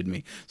reminded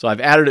me. So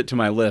I've added it to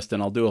my list,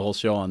 and I'll do a whole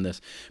show on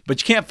this.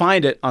 But you can't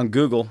find it on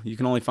Google. You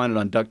can only find it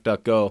on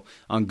DuckDuckGo.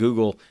 On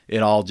Google,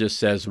 it all just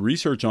says,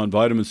 research on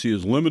vitamin C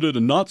is limited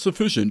and not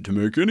sufficient to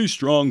make any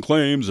strong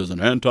claims as an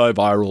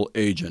antiviral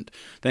agent.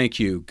 Thank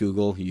you,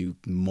 Google, you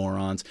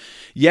morons.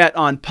 Yet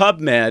on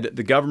PubMed,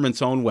 the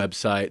government's own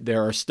website,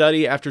 there are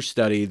study after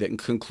study that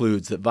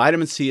concludes that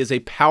vitamin C is a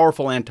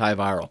powerful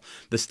antiviral.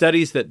 The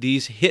studies that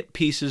these hit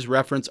pieces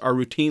reference are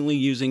routinely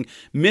using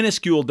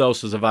minuscule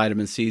doses of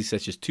vitamin C,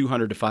 such as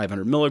 200 to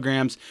 500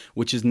 milligrams,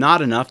 which is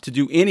not enough to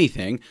do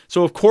anything.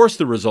 So, of course,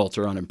 the results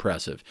are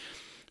unimpressive.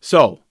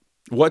 So,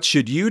 what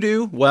should you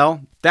do?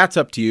 Well, that's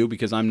up to you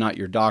because I'm not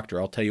your doctor.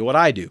 I'll tell you what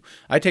I do.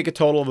 I take a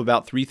total of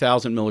about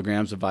 3,000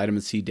 milligrams of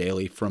vitamin C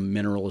daily from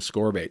mineral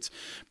ascorbates.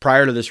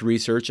 Prior to this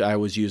research, I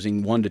was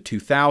using 1,000 to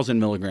 2,000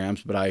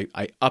 milligrams, but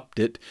I upped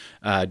it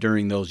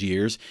during those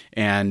years.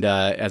 And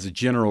as a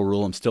general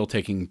rule, I'm still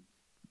taking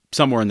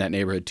somewhere in that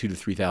neighborhood, 2,000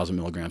 to 3,000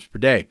 milligrams per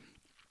day.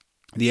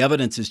 The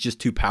evidence is just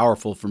too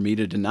powerful for me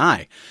to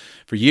deny.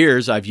 For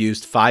years, I've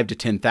used 5,000 to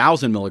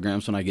 10,000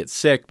 milligrams when I get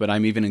sick, but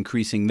I'm even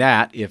increasing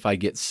that if I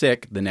get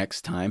sick the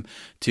next time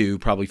to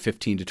probably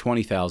 15,000 to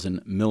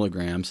 20,000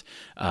 milligrams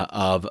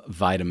of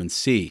vitamin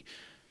C.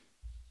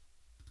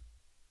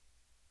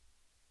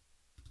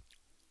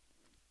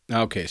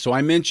 Okay, so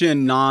I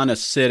mentioned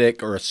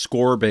non-acidic or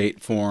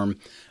ascorbate form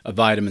of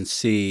vitamin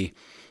C.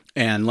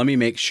 And let me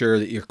make sure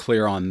that you're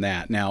clear on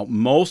that. Now,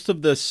 most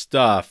of the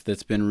stuff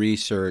that's been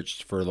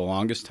researched for the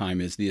longest time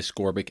is the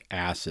ascorbic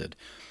acid.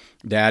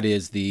 That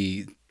is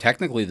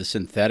technically the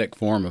synthetic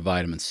form of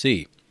vitamin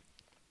C.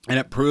 And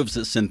it proves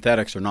that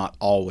synthetics are not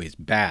always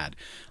bad.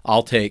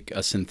 I'll take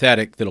a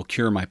synthetic that'll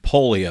cure my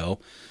polio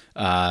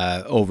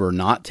over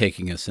not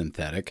taking a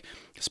synthetic,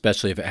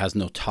 especially if it has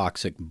no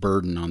toxic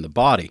burden on the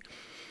body.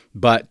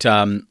 But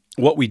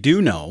what we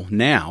do know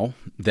now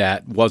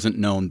that wasn't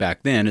known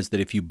back then is that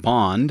if you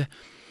bond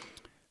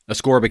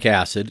ascorbic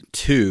acid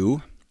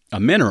to a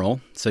mineral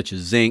such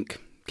as zinc,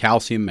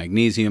 calcium,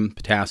 magnesium,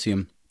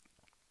 potassium,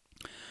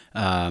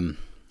 trying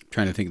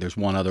to think there's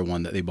one other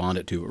one that they bond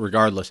it to. But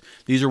regardless,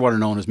 these are what are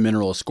known as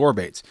mineral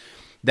ascorbates.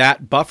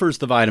 That buffers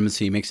the vitamin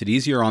C, makes it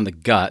easier on the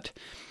gut.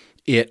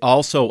 It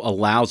also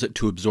allows it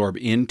to absorb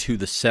into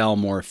the cell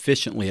more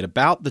efficiently at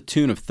about the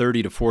tune of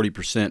 30 to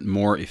 40%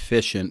 more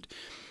efficient.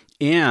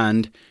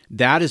 And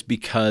that is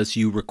because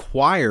you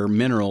require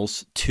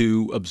minerals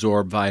to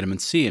absorb vitamin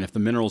C. And if the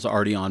minerals are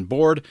already on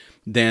board,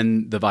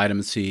 then the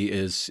vitamin C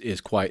is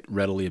quite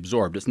readily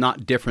absorbed. It's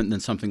not different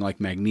than something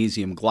like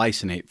magnesium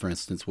glycinate, for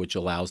instance, which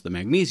allows the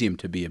magnesium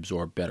to be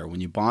absorbed better.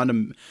 When you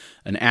bond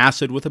an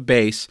acid with a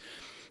base,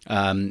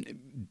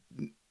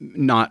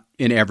 not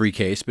in every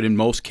case, but in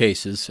most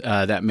cases,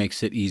 that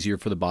makes it easier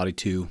for the body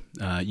to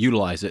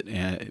utilize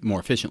it more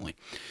efficiently.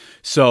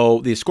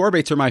 So the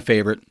ascorbates are my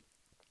favorite.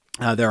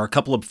 There are a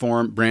couple of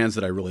brands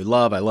that I really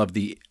love. I love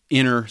the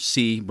Inner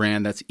C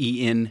brand. That's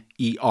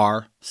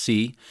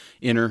ENERC,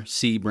 Inner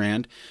C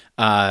brand,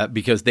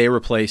 because they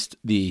replaced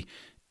the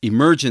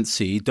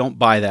Emergen-C. Don't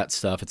buy that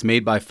stuff. It's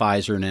made by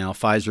Pfizer now.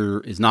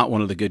 Pfizer is not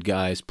one of the good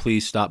guys.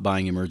 Please stop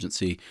buying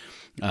Emergen-C.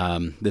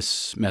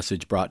 This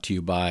message brought to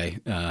you by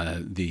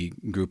the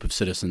group of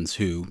citizens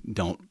who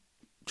don't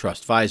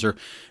trust Pfizer.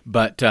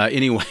 But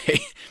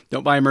anyway,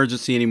 don't buy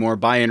Emergen-C anymore.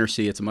 Buy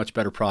Inner-C. It's a much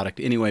better product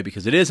anyway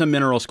because it is a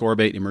mineral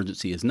ascorbate.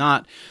 Emergen-C is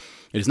not.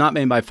 It is not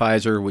made by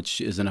Pfizer, which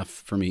is enough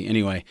for me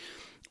anyway.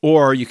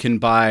 Or you can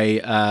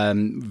buy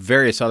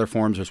various other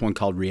forms. There's one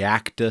called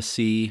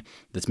Reacta-C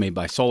that's made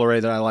by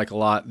Solaray that I like a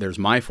lot. There's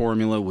my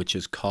formula, which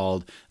is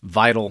called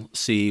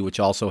Vital-C, which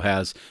also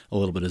has a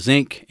little bit of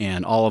zinc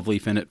and olive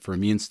leaf in it for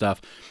immune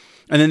stuff.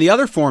 And then the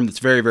other form that's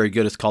very, very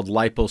good is called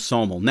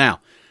Liposomal.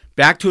 Now,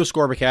 back to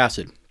ascorbic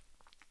acid.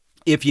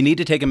 If you need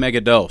to take a mega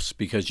dose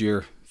because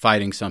you're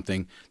fighting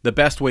something, the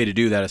best way to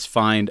do that is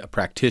find a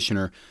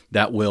practitioner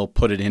that will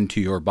put it into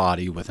your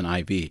body with an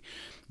IV.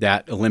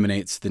 That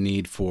eliminates the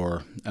need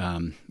for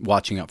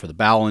watching out for the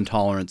bowel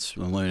intolerance,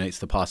 eliminates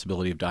the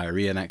possibility of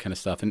diarrhea and that kind of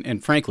stuff,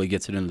 and frankly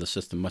gets it into the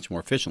system much more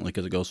efficiently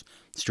because it goes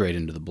straight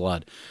into the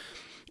blood.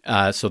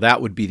 So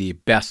that would be the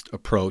best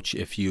approach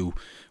if you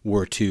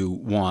were to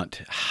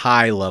want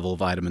high-level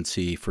vitamin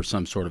C for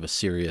some sort of a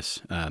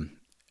serious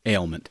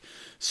ailment.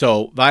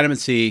 So vitamin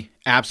C,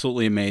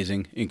 absolutely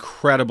amazing,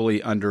 incredibly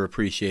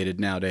underappreciated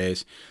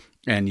nowadays,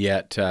 and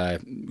yet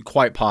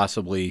quite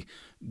possibly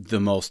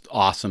the most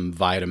awesome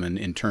vitamin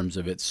in terms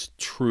of its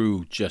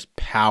true just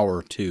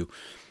power to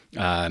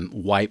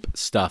wipe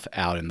stuff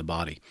out in the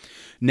body.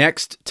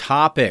 Next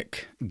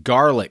topic,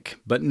 garlic,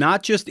 but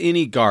not just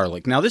any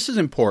garlic. Now this is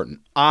important.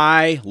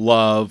 I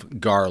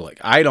love garlic.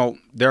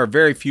 There are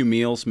very few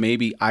meals,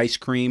 maybe ice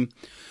cream,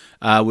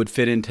 would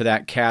fit into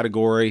that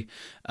category.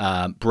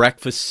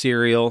 Breakfast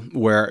cereal,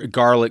 where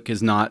garlic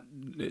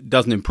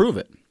doesn't improve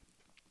it.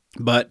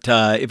 But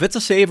if it's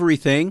a savory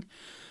thing,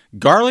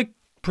 garlic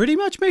pretty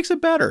much makes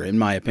it better, in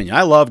my opinion.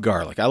 I love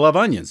garlic. I love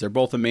onions. They're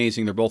both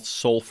amazing. They're both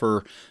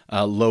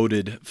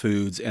sulfur-loaded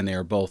foods, and they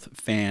are both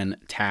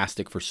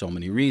fantastic for so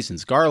many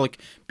reasons. Garlic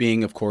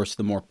being, of course,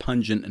 the more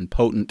pungent and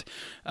potent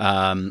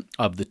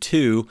of the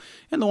two,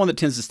 and the one that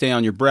tends to stay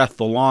on your breath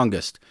the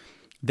longest.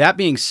 That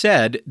being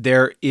said,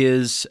 there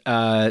is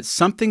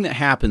something that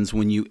happens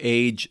when you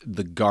age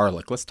the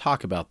garlic. Let's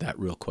talk about that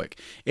real quick.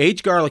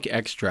 Aged garlic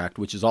extract,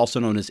 which is also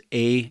known as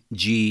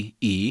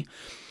AGE,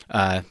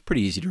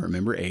 pretty easy to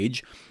remember,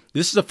 age.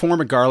 This is a form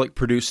of garlic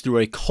produced through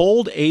a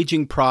cold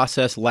aging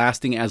process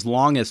lasting as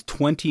long as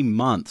 20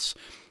 months,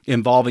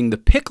 involving the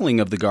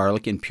pickling of the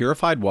garlic in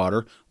purified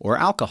water or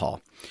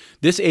alcohol.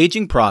 This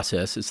aging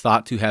process is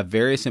thought to have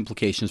various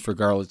implications for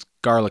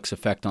garlic's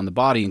effect on the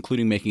body,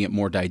 including making it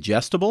more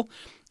digestible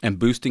and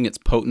boosting its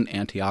potent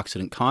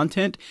antioxidant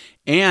content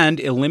and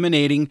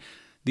eliminating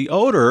the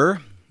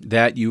odor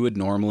that you would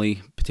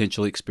normally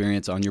potentially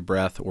experience on your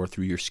breath or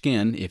through your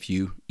skin if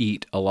you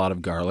eat a lot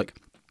of garlic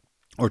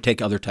or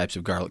take other types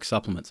of garlic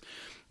supplements.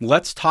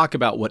 Let's talk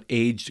about what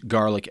aged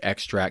garlic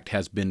extract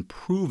has been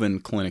proven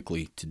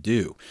clinically to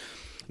do.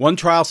 One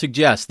trial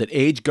suggests that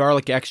aged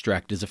garlic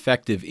extract is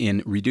effective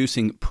in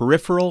reducing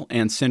peripheral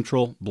and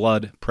central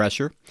blood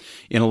pressure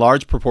in a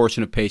large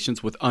proportion of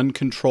patients with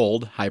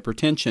uncontrolled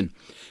hypertension,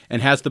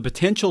 and has the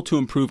potential to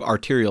improve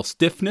arterial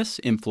stiffness,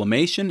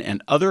 inflammation,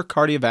 and other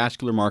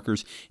cardiovascular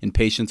markers in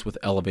patients with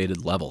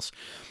elevated levels.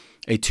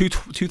 A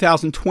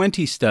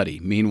 2020 study,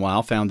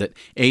 meanwhile, found that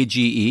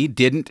AGE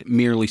didn't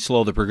merely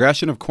slow the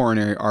progression of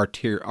coronary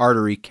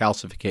artery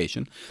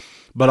calcification,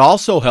 but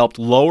also helped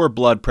lower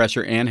blood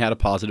pressure and had a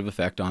positive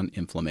effect on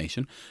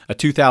inflammation. A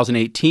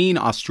 2018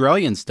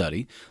 Australian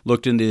study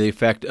looked into the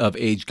effect of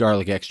aged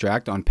garlic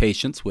extract on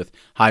patients with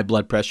high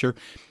blood pressure,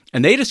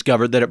 and they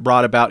discovered that it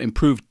brought about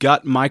improved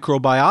gut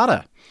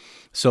microbiota.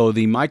 So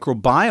the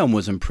microbiome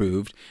was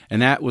improved,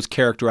 and that was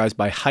characterized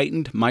by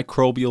heightened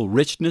microbial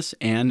richness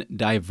and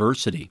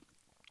diversity.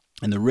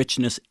 And the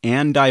richness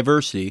and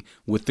diversity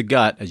with the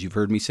gut, as you've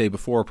heard me say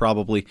before,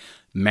 probably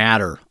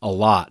matter a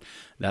lot.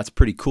 That's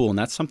pretty cool, and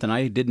that's something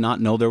I did not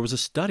know there was a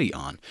study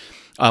on.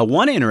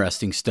 One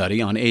interesting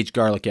study on aged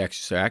garlic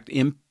extract's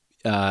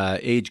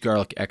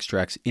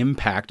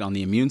impact on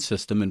the immune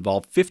system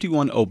involved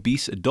 51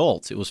 obese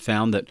adults. It was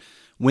found that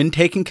when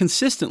taken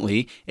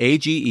consistently,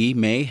 AGE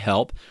may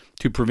help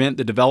to prevent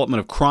the development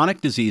of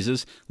chronic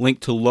diseases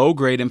linked to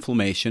low-grade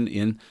inflammation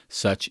in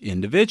such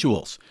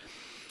individuals.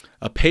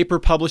 A paper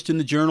published in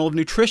the Journal of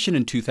Nutrition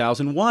in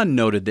 2001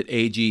 noted that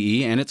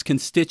AGE and its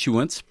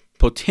constituents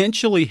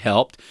potentially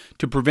helped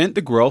to prevent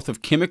the growth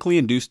of chemically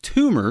induced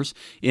tumors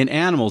in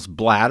animals'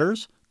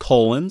 bladders,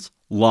 colons,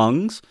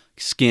 lungs,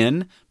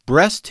 skin,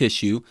 breast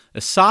tissue,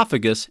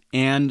 esophagus,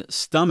 and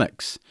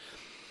stomachs.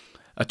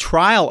 A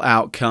trial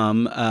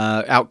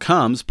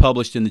outcomes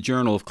published in the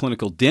Journal of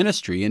Clinical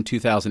Dentistry in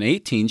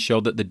 2018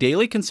 showed that the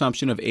daily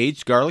consumption of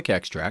aged garlic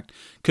extract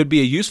could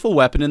be a useful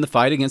weapon in the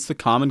fight against the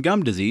common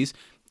gum disease,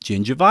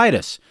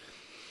 gingivitis.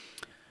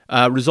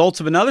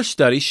 Results of another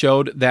study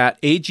showed that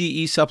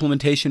AGE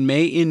supplementation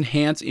may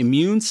enhance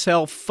immune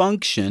cell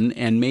function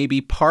and may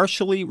be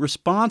partially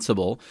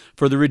responsible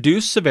for the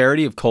reduced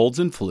severity of colds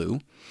and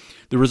flu.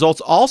 The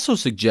results also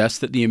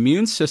suggest that the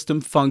immune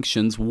system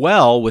functions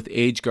well with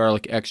aged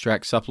garlic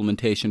extract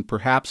supplementation,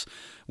 perhaps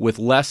with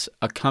less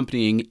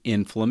accompanying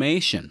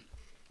inflammation.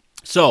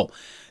 So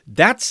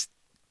that's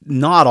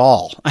not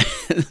all.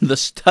 The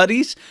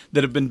studies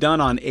that have been done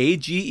on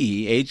AGE,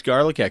 aged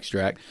garlic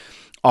extract,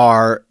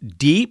 are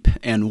deep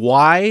and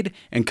wide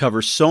and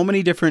cover so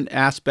many different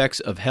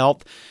aspects of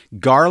health.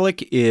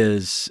 Garlic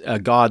is a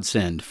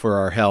godsend for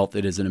our health.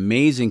 It is an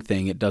amazing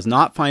thing. It does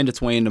not find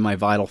its way into my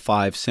Vital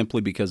 5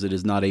 simply because it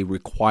is not a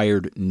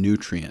required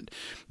nutrient,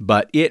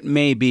 but it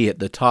may be at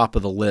the top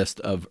of the list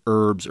of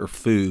herbs or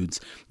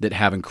foods that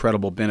have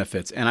incredible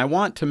benefits. And I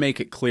want to make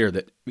it clear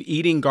that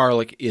eating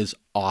garlic is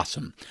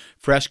awesome.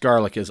 Fresh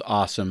garlic is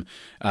awesome.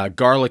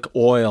 Garlic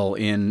oil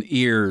in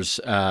ears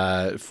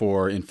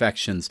for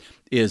infections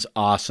is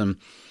awesome.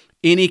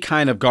 Any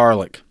kind of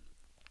garlic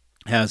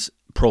has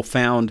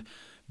profound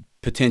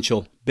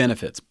potential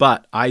benefits,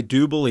 but I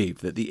do believe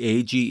that the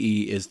AGE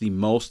is the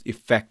most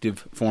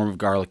effective form of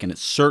garlic, and it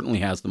certainly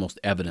has the most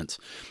evidence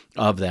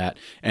of that.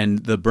 And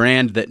the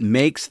brand that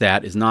makes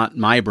that is not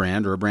my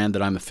brand or a brand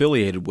that I'm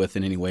affiliated with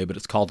in any way, but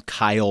it's called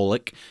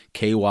Kyolic,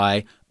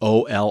 Kyolic,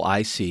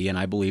 and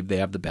I believe they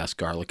have the best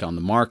garlic on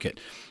the market.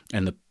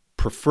 And the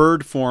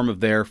preferred form of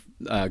their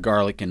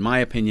garlic, in my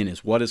opinion,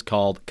 is what is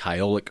called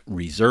Kyolic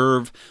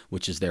Reserve,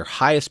 which is their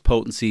highest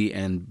potency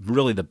and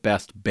really the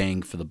best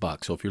bang for the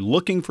buck. So if you're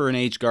looking for an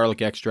aged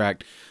garlic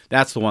extract,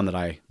 that's the one that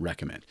I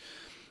recommend.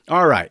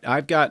 All right,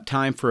 I've got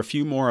time for a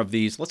few more of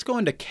these. Let's go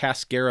into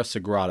Cascara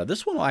sagrada.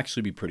 This one will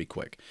actually be pretty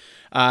quick.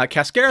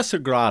 Cascara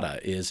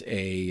sagrada is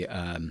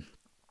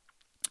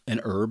an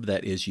herb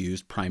that is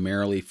used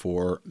primarily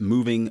for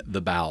moving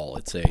the bowel.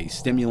 It's a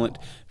stimulant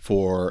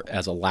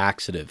as a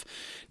laxative.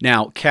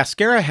 Now,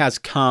 Cascara has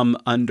come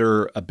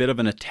under a bit of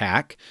an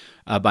attack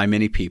by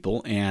many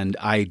people, and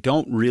I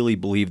don't really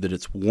believe that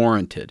it's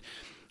warranted.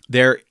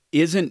 There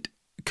isn't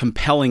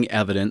compelling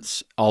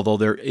evidence, although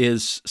there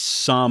is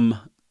some,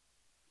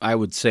 I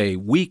would say,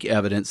 weak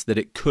evidence that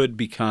it could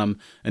become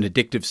an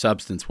addictive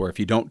substance where if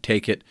you don't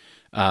take it,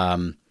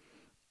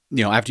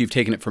 after you've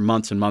taken it for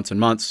months and months and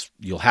months,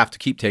 you'll have to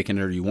keep taking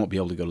it or you won't be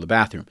able to go to the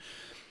bathroom.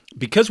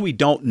 Because we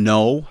don't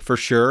know for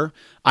sure,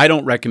 I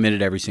don't recommend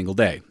it every single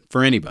day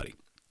for anybody.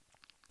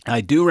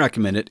 I do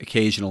recommend it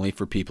occasionally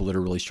for people that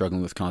are really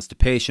struggling with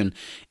constipation.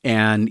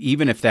 And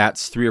even if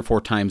that's 3 or 4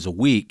 times a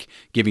week,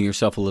 giving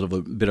yourself a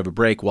little bit of a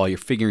break while you're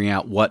figuring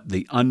out what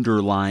the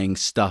underlying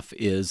stuff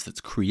is that's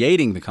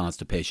creating the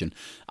constipation,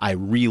 I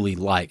really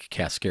like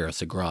Cascara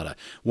Sagrada.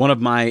 One of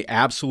my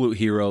absolute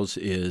heroes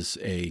is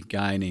a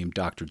guy named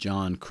Dr.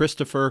 John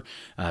Christopher.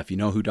 If you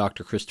know who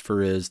Dr.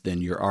 Christopher is,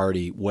 then you're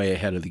already way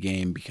ahead of the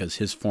game because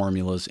his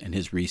formulas and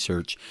his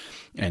research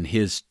and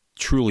his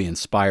truly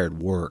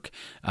inspired work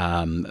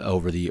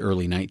over the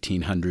early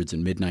 1900s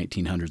and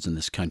mid-1900s in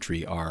this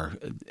country are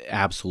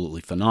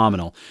absolutely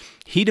phenomenal.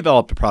 He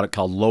developed a product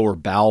called Lower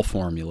Bowel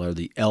Formula, or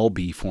the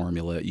LB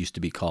formula it used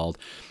to be called,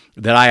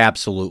 that I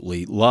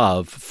absolutely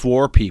love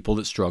for people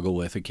that struggle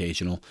with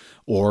occasional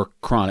or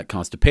chronic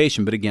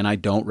constipation. But again, I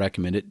don't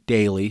recommend it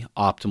daily,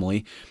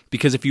 optimally,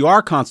 because if you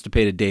are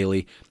constipated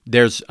daily,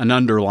 there's an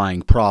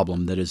underlying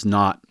problem that is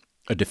not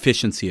a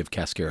deficiency of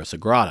Cascara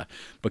Sagrada.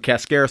 But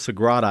Cascara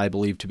Sagrada I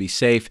believe to be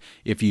safe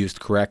if used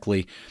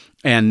correctly.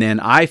 And then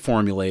I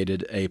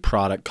formulated a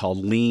product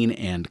called Lean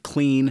and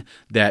Clean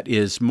that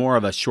is more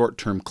of a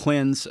short-term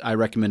cleanse. I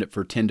recommend it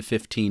for 10 to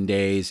 15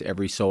 days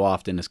every so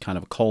often as kind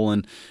of a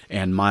colon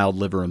and mild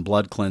liver and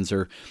blood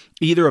cleanser.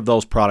 Either of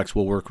those products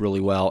will work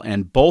really well,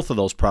 and both of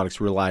those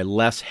products rely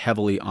less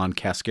heavily on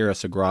Cascara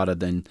Sagrada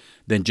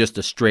than just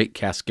a straight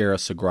Cascara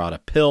Sagrada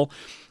pill.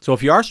 So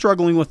if you are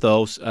struggling with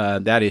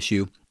that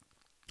issue,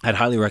 I'd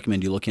highly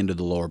recommend you look into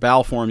the Lower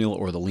Bowel Formula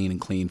or the Lean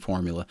and Clean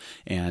formula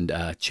and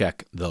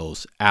check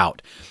those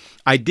out.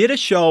 I did a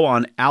show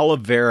on aloe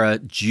vera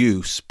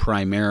juice,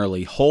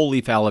 primarily whole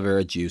leaf aloe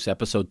vera juice,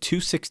 episode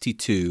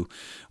 262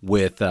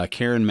 with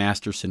Karen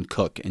Masterson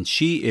Cook. And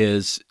she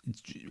is,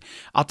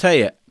 I'll tell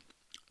you,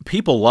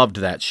 people loved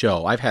that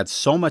show. I've had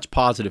so much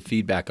positive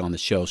feedback on the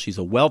show. She's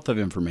a wealth of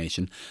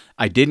information.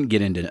 I didn't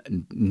get into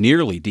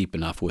nearly deep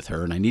enough with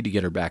her, and I need to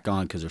get her back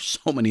on because there's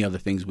so many other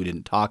things we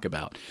didn't talk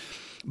about.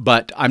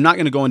 But I'm not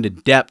going to go into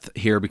depth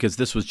here because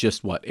this was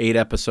just, 8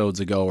 episodes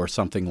ago or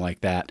something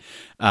like that.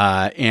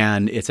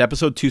 And it's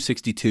episode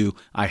 262.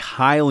 I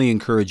highly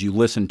encourage you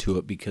listen to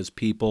it because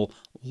people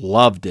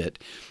loved it.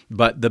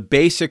 But the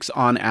basics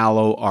on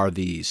aloe are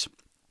these.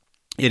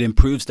 It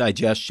improves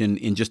digestion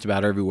in just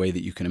about every way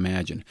that you can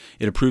imagine.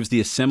 It improves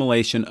the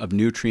assimilation of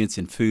nutrients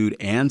in food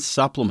and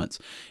supplements.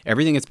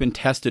 Everything it's been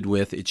tested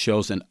with, it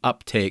shows an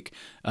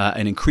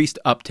increased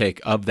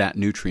uptake of that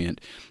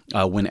nutrient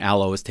when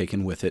aloe is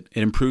taken with it.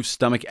 It improves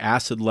stomach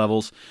acid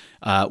levels,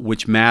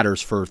 which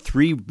matters for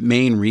 3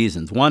 main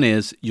reasons. One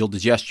is you'll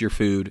digest your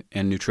food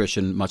and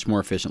nutrition much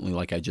more efficiently,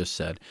 like I just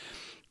said.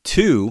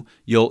 2,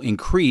 you'll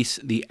increase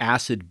the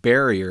acid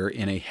barrier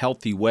in a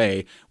healthy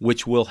way,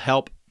 which will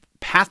help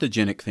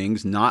pathogenic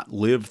things not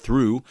live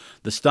through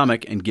the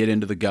stomach and get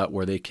into the gut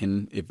where they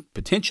can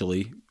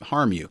potentially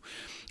harm you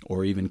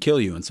or even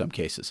kill you in some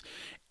cases.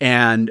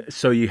 And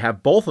so you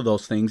have both of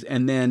those things.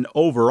 And then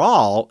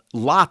overall,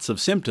 lots of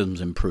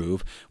symptoms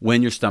improve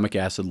when your stomach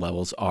acid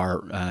levels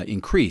are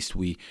increased.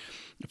 We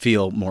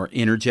feel more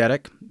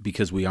energetic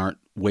because we aren't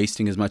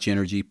wasting as much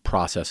energy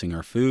processing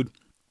our food.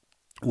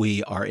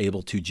 We are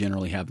able to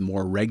generally have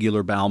more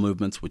regular bowel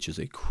movements, which is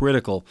a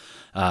critical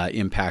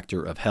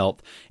impactor of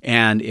health,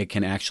 and it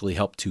can actually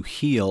help to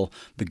heal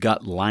the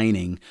gut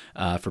lining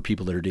for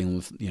people that are dealing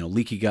with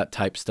leaky gut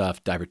type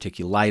stuff,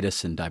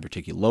 diverticulitis and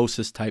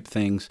diverticulosis type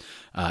things,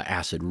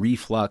 acid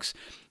reflux.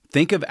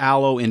 Think of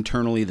aloe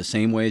internally the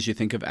same way as you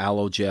think of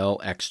aloe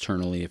gel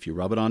externally. If you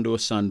rub it onto a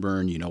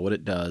sunburn, you know what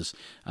it does.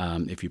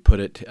 If you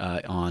put it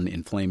on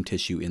inflamed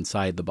tissue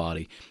inside the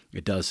body,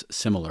 it does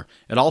similar.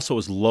 It also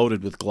is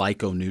loaded with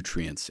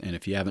glyconutrients, and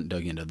if you haven't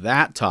dug into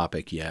that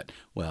topic yet,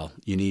 well,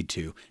 you need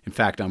to. In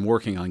fact, I'm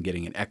working on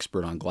getting an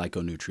expert on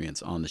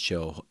glyconutrients on the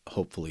show,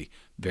 hopefully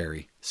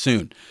very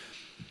soon.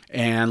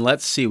 And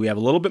let's see, we have a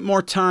little bit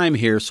more time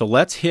here, so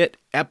let's hit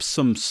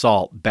Epsom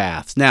salt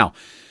baths. Now,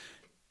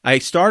 I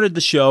started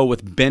the show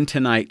with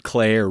bentonite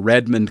clay or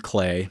Redmond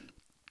clay,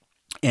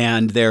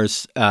 and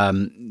there's, I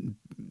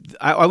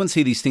wouldn't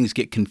say these things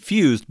get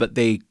confused, but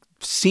they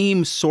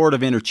seem sort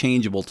of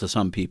interchangeable to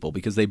some people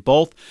because they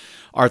both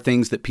are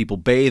things that people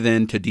bathe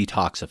in to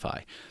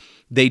detoxify.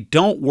 They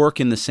don't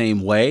work in the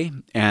same way,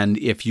 and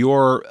if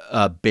you're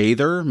a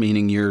bather,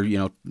 meaning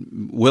you're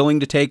willing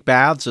to take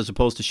baths as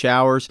opposed to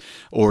showers,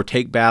 or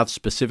take baths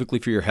specifically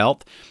for your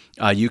health,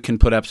 you can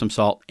put Epsom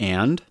salt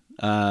and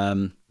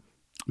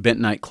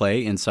bentonite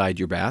clay inside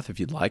your bath if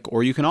you'd like,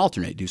 or you can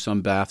alternate. Do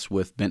some baths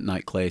with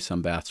bentonite clay,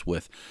 some baths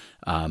with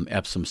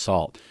Epsom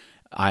salt.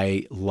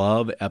 I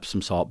love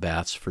Epsom salt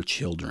baths for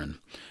children.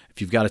 If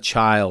you've got a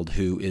child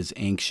who is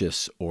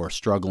anxious or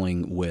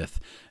struggling with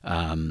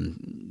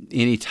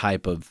any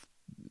type of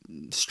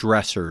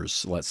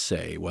stressors, let's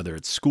say, whether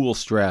it's school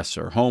stress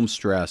or home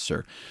stress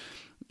or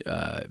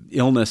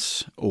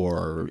illness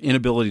or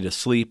inability to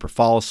sleep or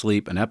fall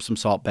asleep, an Epsom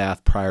salt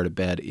bath prior to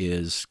bed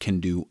can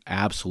do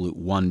absolute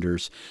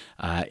wonders,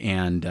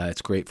 and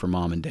it's great for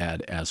mom and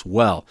dad as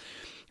well.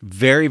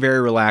 Very,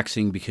 very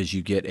relaxing because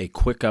you get a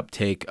quick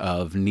uptake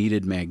of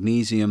needed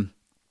magnesium.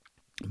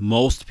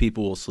 Most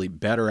people will sleep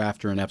better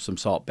after an Epsom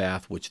salt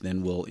bath, which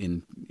then will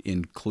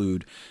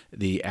include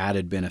the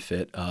added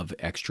benefit of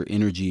extra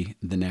energy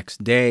the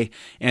next day.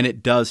 And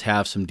it does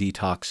have some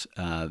detox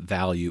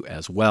value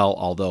as well.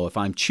 Although if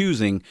I'm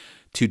choosing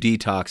to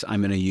detox,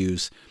 I'm going to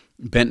use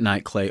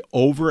bentonite clay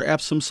over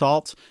Epsom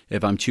salts.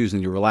 If I'm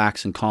choosing to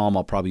relax and calm,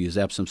 I'll probably use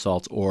Epsom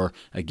salts, or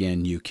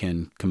again, you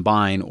can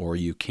combine or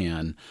you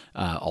can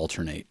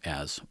alternate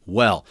as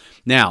well.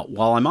 Now,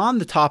 while I'm on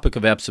the topic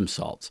of Epsom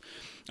salts,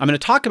 I'm going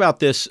to talk about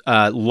this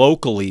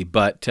locally,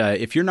 but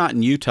if you're not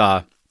in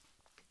Utah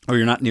or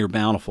you're not near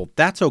Bountiful,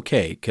 that's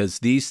okay, because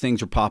these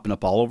things are popping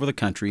up all over the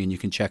country and you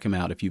can check them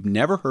out. If you've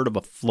never heard of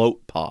a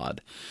float pod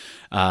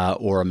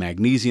or a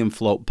magnesium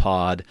float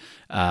pod,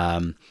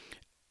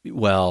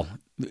 well,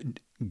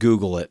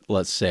 Google it,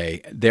 let's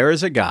say. There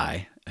is a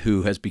guy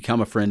who has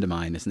become a friend of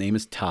mine. His name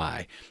is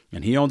Ty,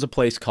 and he owns a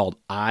place called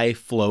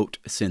iFloat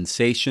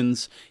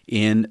Sensations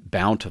in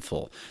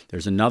Bountiful.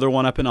 There's another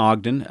one up in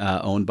Ogden,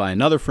 owned by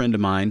another friend of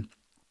mine,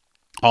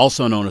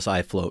 also known as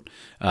iFloat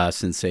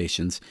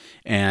Sensations,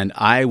 and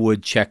I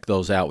would check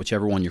those out,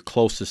 whichever one you're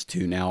closest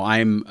to. Now,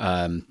 I'm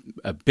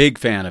a big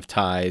fan of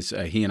Ty's.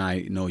 He and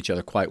I know each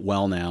other quite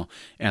well now,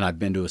 and I've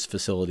been to his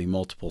facility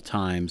multiple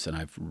times, and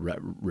I've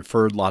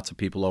referred lots of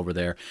people over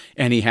there,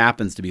 and he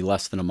happens to be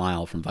less than a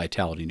mile from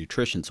Vitality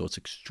Nutrition, so it's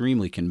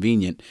extremely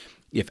convenient.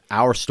 If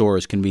our store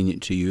is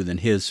convenient to you, then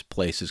his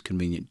place is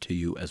convenient to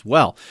you as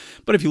well.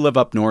 But if you live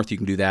up north, you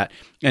can do that.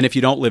 And if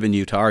you don't live in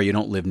Utah or you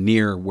don't live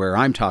near where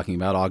I'm talking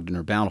about, Ogden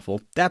or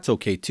Bountiful, that's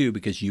okay too,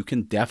 because you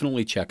can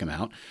definitely check them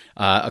out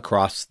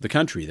across the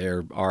country.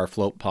 There are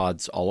float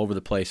pods all over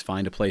the place.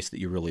 Find a place that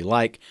you really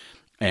like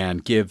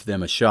and give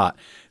them a shot.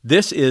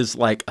 This is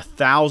like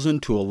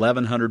 1,000 to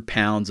 1,100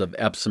 pounds of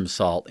Epsom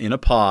salt in a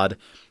pod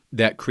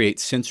that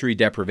creates sensory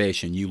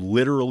deprivation. You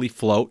literally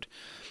float,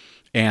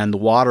 and the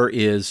water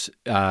is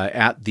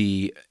at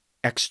the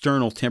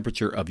external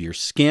temperature of your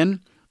skin.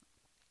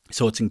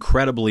 So it's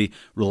incredibly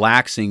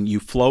relaxing.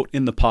 You float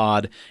in the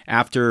pod.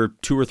 After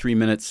 2 or 3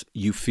 minutes,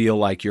 you feel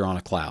like you're on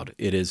a cloud.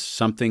 It is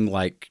something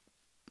like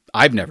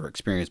I've never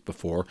experienced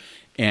before,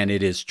 and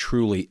it is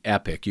truly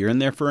epic. You're in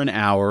there for an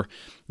hour.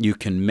 You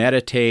can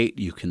meditate,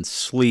 you can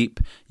sleep,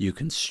 you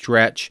can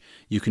stretch,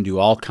 you can do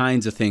all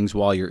kinds of things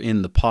while you're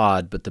in the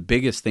pod, but the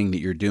biggest thing that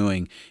you're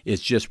doing is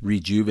just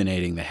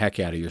rejuvenating the heck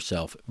out of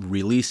yourself,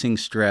 releasing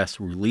stress,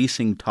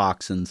 releasing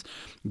toxins,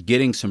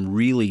 getting some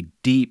really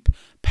deep,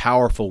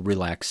 powerful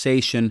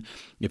relaxation.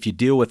 If you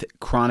deal with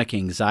chronic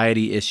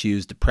anxiety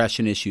issues,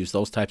 depression issues,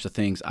 those types of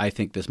things, I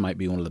think this might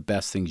be one of the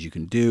best things you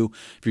can do.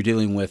 If you're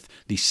dealing with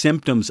the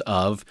symptoms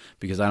of,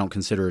 because I don't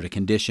consider it a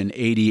condition,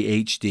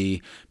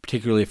 ADHD,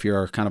 particularly if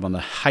you're kind of on the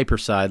hyper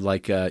side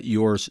like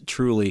yours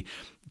truly,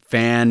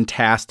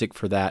 fantastic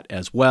for that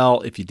as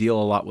well. If you deal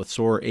a lot with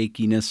sore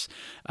achiness,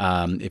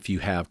 if you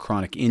have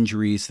chronic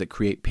injuries that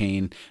create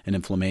pain and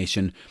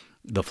inflammation,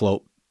 the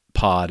float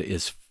pod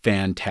is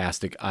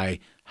fantastic. I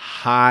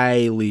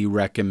highly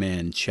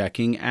recommend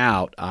checking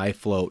out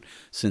iFloat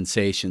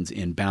Sensations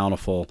in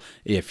Bountiful.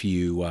 If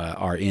you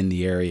are in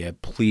the area,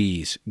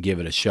 please give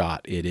it a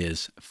shot. It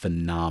is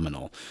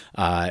phenomenal.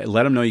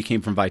 Let them know you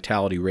came from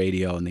Vitality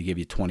Radio, and they give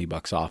you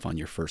 $20 off on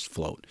your first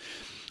float.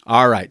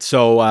 All right,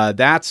 so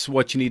that's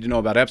what you need to know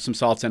about Epsom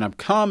salts, and I'm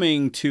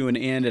coming to an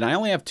end, and I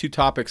only have 2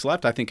 topics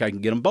left. I think I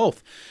can get them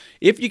both.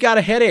 If you got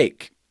a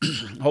headache,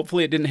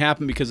 hopefully it didn't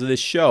happen because of this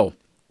show.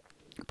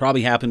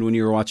 Probably happened when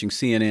you were watching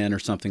CNN or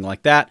something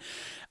like that.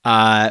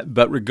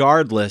 But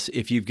regardless,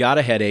 if you've got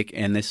a headache,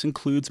 and this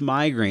includes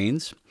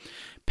migraines,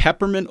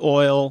 peppermint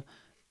oil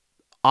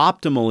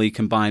optimally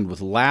combined with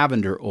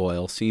lavender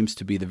oil seems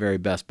to be the very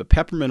best. But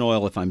peppermint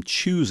oil, if I'm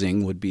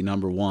choosing, would be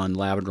number 1.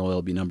 Lavender oil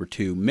would be number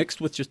 2. Mixed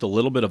with just a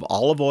little bit of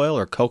olive oil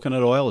or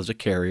coconut oil as a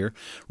carrier.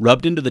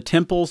 Rubbed into the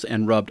temples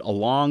and rubbed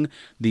along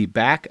the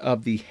back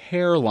of the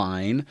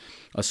hairline.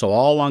 So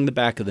all along the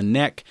back of the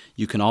neck.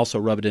 You can also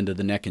rub it into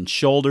the neck and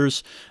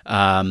shoulders.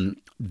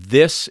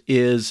 This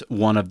is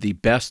one of the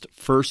best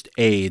first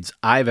aids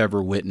I've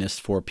ever witnessed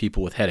for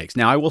people with headaches.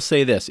 Now, I will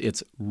say this.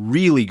 It's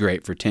really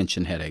great for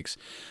tension headaches.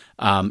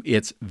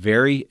 It's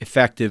very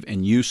effective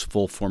and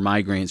useful for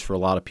migraines for a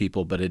lot of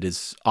people, but it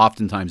is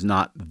oftentimes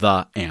not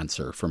the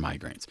answer for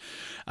migraines.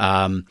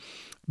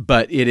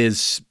 But it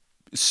is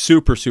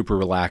super, super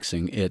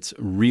relaxing. It's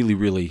really,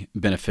 really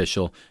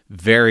beneficial,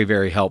 very,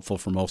 very helpful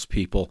for most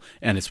people.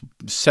 And it's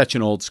such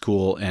an old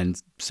school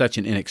and such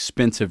an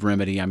inexpensive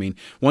remedy. I mean,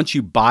 once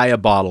you buy a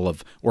bottle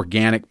of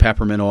organic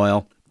peppermint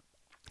oil,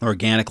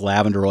 organic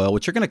lavender oil,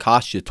 which are going to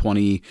cost you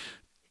 20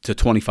 to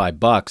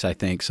 $25, I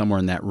think, somewhere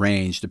in that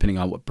range, depending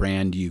on what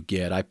brand you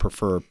get. I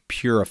prefer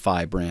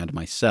Purify brand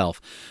myself,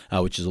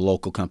 which is a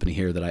local company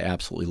here that I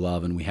absolutely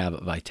love, and we have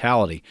at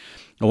Vitality.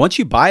 Now, once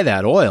you buy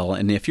that oil,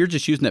 and if you're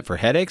just using it for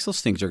headaches,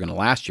 those things are going to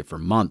last you for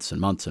months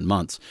and months and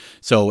months.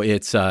 So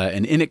it's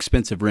an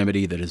inexpensive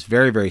remedy that is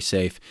very, very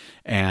safe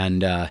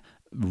and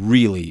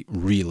really,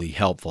 really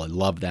helpful. I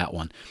love that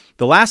one.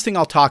 The last thing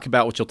I'll talk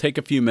about, which will take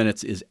a few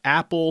minutes, is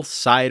apple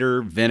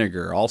cider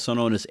vinegar, also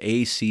known as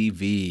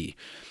ACV.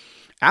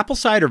 Apple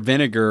cider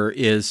vinegar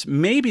is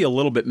maybe a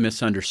little bit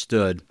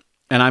misunderstood,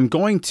 and I'm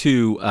going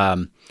to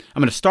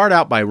start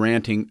out by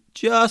ranting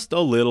just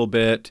a little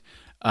bit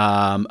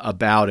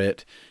about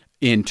it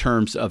in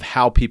terms of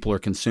how people are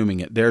consuming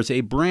it. There's a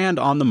brand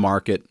on the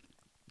market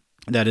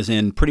that is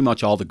in pretty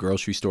much all the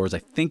grocery stores. I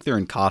think they're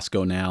in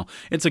Costco now.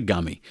 It's a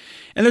gummy.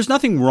 And there's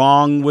nothing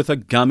wrong with a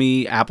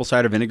gummy apple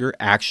cider vinegar.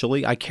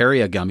 Actually, I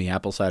carry a gummy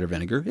apple cider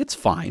vinegar. It's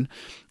fine.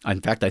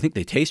 In fact, I think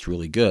they taste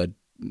really good,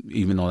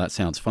 even though that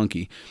sounds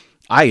funky.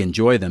 I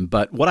enjoy them,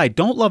 but what I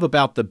don't love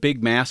about the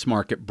big mass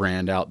market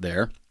brand out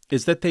there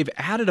is that they've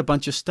added a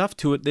bunch of stuff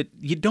to it that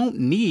you don't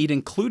need,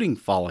 including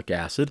folic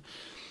acid.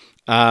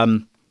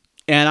 And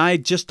I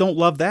just don't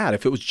love that.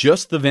 If it was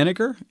just the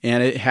vinegar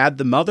and it had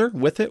the mother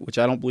with it, which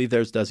I don't believe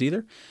theirs does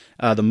either,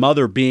 the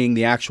mother being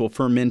the actual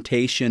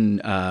fermentation,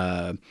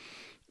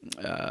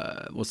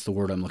 what's the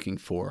word I'm looking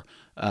for?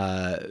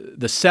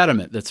 The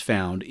sediment that's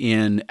found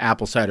in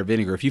apple cider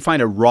vinegar. If you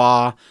find a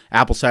raw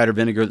apple cider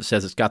vinegar that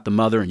says it's got the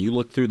mother and you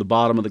look through the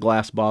bottom of the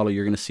glass bottle,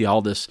 you're going to see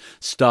all this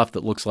stuff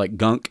that looks like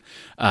gunk,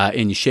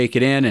 and you shake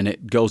it in and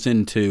it goes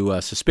into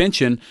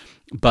suspension.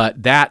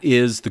 But that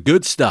is the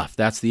good stuff.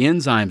 That's the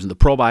enzymes and the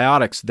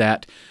probiotics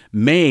that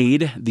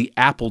made the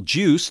apple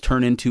juice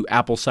turn into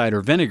apple cider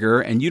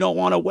vinegar, and you don't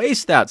want to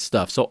waste that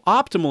stuff. So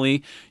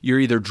optimally, you're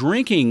either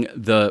drinking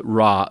the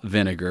raw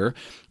vinegar,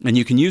 and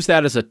you can use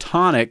that as a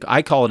tonic.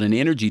 I call it an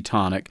energy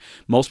tonic.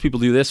 Most people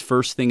do this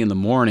first thing in the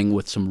morning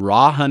with some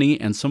raw honey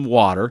and some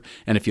water,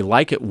 and if you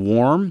like it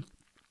warm,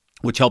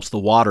 which helps the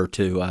water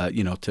to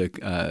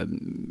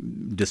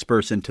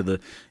disperse into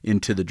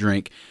the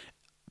drink.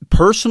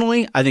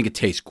 Personally, I think it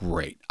tastes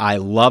great. I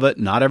love it.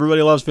 Not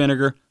everybody loves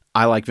vinegar.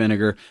 I like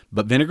vinegar,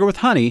 but vinegar with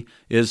honey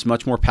is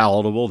much more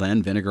palatable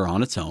than vinegar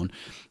on its own.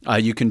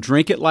 You can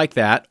drink it like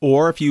that,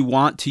 or if you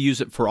want to use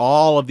it for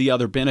all of the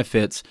other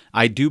benefits,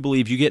 I do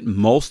believe you get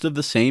most of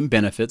the same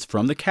benefits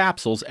from the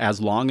capsules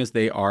as long as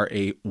they are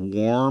a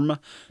warm,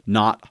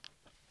 not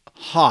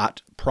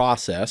hot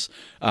process.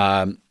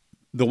 The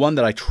one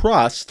that I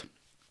trust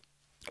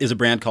is a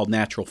brand called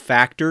Natural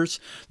Factors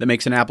that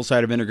makes an apple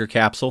cider vinegar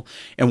capsule.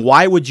 And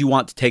why would you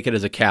want to take it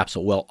as a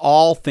capsule? Well,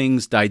 all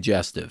things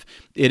digestive.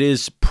 It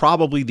is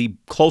probably the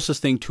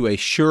closest thing to a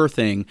sure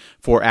thing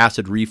for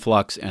acid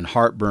reflux and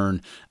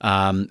heartburn.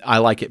 I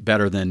like it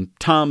better than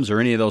Tums or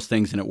any of those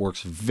things, and it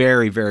works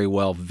very, very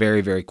well,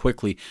 very, very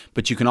quickly.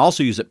 But you can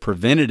also use it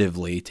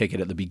preventatively, take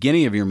it at the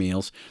beginning of your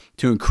meals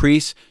to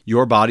increase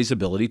your body's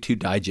ability to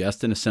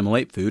digest and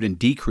assimilate food and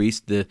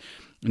decrease the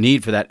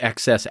need for that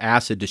excess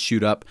acid to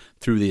shoot up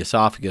through the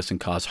esophagus and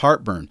cause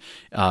heartburn.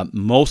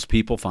 Most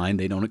people find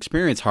they don't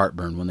experience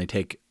heartburn when they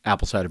take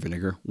apple cider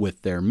vinegar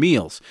with their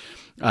meals.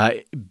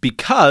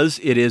 Because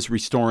it is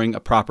restoring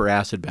a proper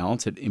acid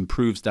balance, it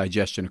improves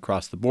digestion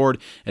across the board.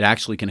 It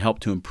actually can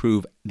help to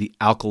improve the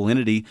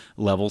alkalinity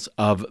levels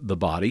of the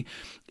body.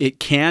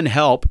 It can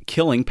help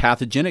killing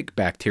pathogenic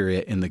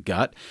bacteria in the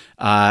gut,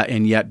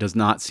 and yet does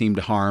not seem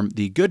to harm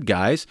the good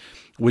guys,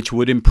 which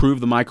would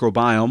improve the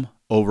microbiome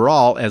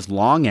overall, as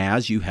long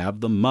as you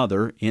have the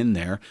mother in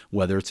there,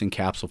 whether it's in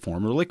capsule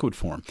form or liquid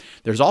form.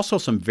 There's also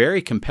some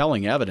very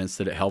compelling evidence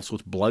that it helps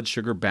with blood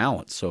sugar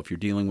balance. So if you're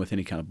dealing with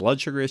any kind of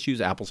blood sugar issues,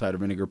 apple cider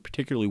vinegar,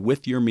 particularly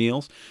with your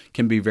meals,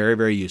 can be very,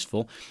 very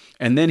useful.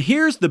 And then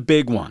here's the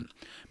big one.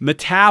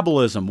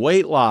 Metabolism,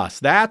 weight loss.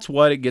 That's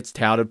what it gets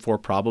touted for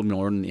probably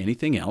more than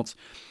anything else.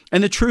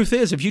 And the truth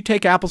is, if you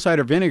take apple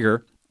cider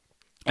vinegar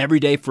every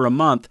day for a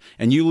month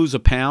and you lose a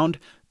pound,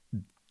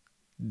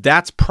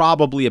 that's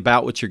probably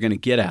about what you're going to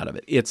get out of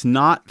it. It's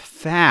not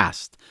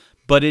fast,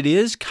 but it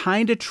is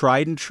kind of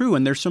tried and true.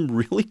 And there's some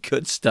really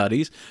good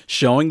studies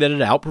showing that it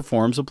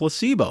outperforms a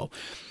placebo.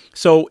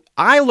 So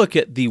I look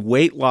at the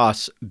weight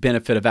loss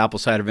benefit of apple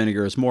cider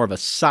vinegar as more of a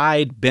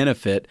side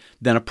benefit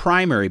than a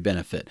primary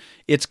benefit.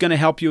 It's going to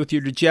help you with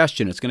your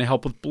digestion. It's going to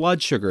help with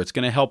blood sugar. It's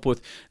going to help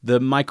with the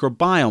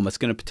microbiome. It's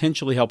going to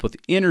potentially help with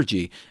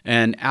energy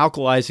and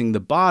alkalizing the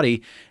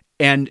body.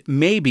 And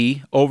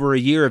maybe over a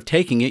year of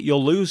taking it,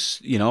 you'll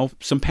lose,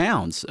 some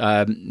pounds,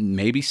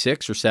 maybe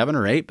 6 or 7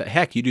 or 8. But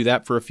heck, you do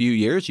that for a few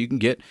years, you can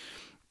get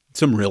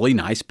some really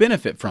nice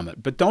benefit from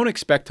it. But don't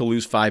expect to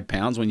lose 5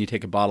 pounds when you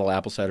take a bottle of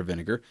apple cider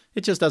vinegar.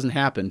 It just doesn't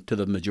happen to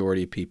the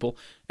majority of people.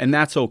 And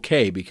that's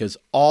okay, because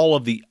all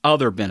of the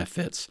other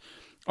benefits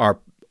are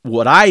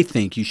what I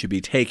think you should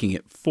be taking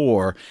it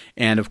for.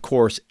 And of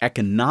course,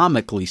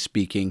 economically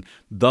speaking,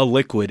 the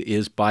liquid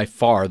is by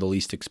far the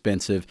least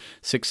expensive,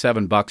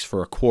 $6-7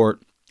 for a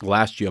quart.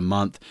 Last you a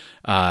month,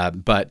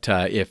 but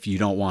if you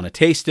don't want to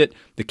taste it,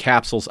 the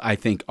capsules, I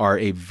think, are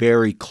a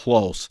very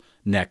close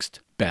next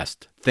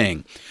best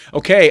thing.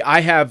 Okay,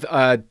 I have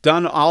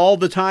done all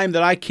the time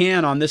that I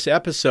can on this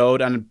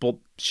episode, and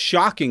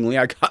shockingly,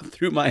 I got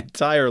through my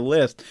entire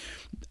list.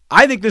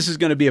 I think this is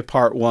going to be a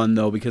part one,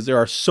 though, because there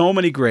are so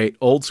many great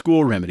old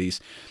school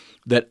remedies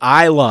that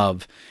I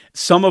love,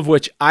 some of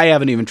which I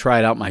haven't even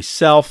tried out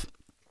myself.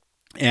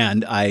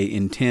 And I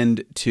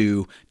intend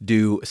to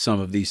do some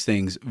of these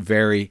things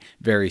very,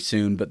 very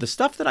soon. But the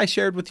stuff that I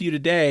shared with you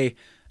today,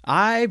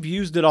 I've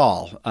used it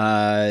all.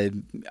 I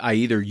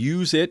either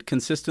use it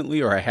consistently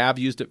or I have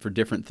used it for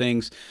different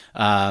things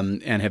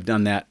and have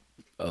done that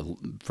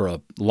for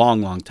a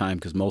long, long time,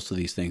 because most of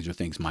these things are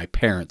things my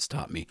parents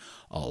taught me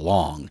a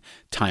long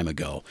time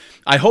ago.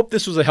 I hope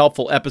this was a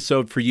helpful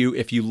episode for you.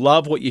 If you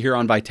love what you hear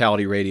on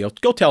Vitality Radio,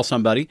 go tell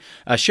somebody.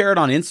 Share it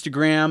on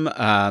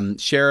Instagram,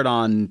 share it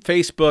on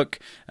Facebook,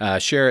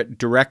 share it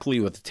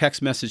directly with a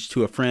text message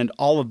to a friend.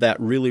 All of that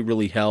really,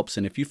 really helps.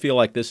 And if you feel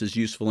like this is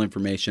useful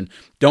information,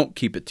 don't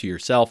keep it to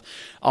yourself.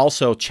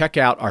 Also, check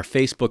out our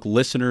Facebook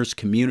listeners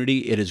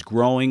community. It is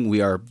growing.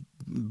 We are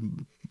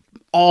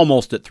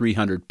almost at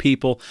 300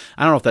 people.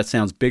 I don't know if that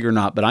sounds big or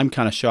not, but I'm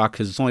kind of shocked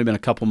because it's only been a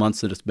couple months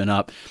that it's been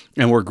up,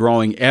 and we're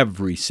growing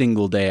every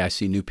single day. I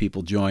see new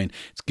people join.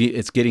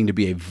 It's getting to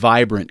be a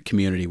vibrant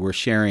community. We're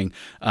sharing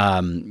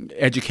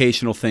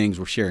educational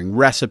things. We're sharing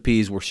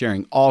recipes. We're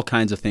sharing all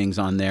kinds of things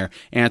on there,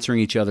 answering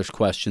each other's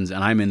questions,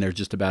 and I'm in there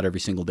just about every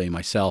single day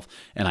myself,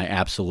 and I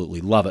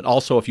absolutely love it.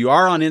 Also, if you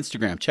are on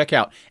Instagram, check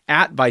out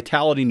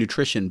 @Vitality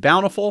Nutrition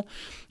Bountiful.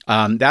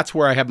 That's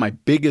where I have my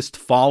biggest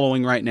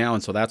following right now,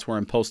 and so that's where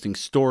I'm posting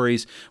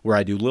stories, where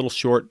I do little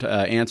short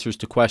answers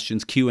to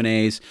questions,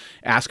 Q&As,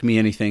 ask me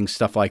anything,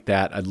 stuff like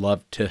that. I'd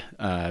love to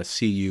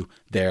see you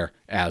there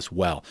as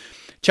well.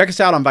 Check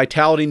us out on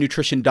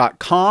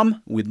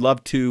vitalitynutrition.com. We'd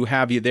love to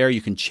have you there.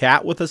 You can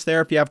chat with us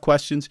there if you have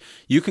questions.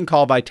 You can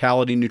call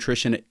Vitality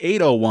Nutrition at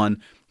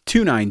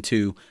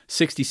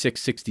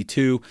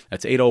 801-292-6662.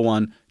 That's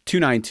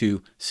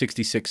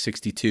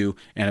 801-292-6662.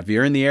 And if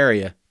you're in the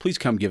area, please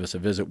come give us a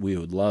visit. We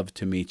would love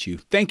to meet you.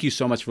 Thank you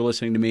so much for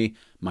listening to me.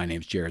 My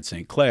name's Jared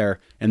St. Clair,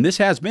 and this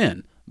has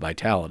been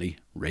Vitality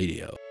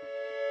Radio.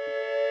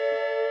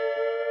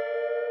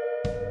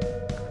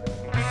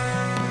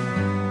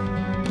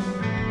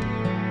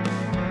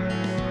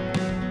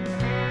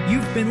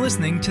 You've been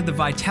listening to the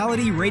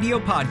Vitality Radio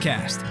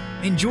Podcast.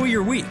 Enjoy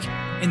your week.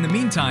 In the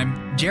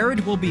meantime,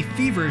 Jared will be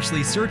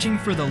feverishly searching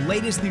for the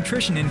latest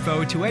nutrition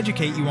info to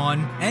educate you on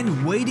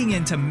and wading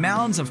into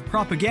mounds of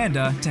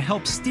propaganda to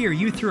help steer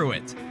you through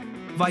it.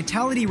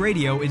 Vitality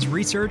Radio is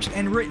researched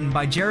and written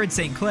by Jared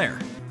St. Clair.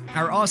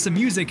 Our awesome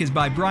music is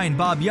by Brian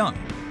Bob Young.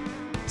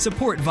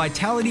 Support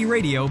Vitality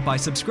Radio by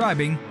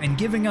subscribing and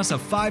giving us a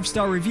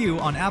 5-star review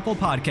on Apple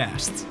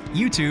Podcasts,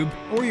 YouTube,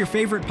 or your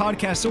favorite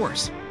podcast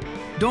source.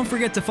 Don't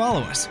forget to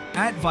follow us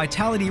at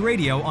Vitality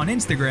Radio on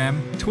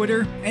Instagram,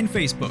 Twitter, and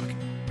Facebook.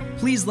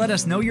 Please let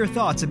us know your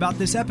thoughts about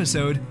this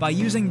episode by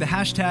using the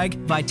hashtag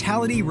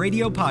Vitality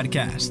Radio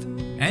Podcast.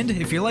 And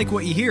if you like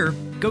what you hear,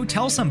 go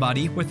tell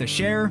somebody with a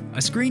share, a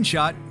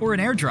screenshot, or an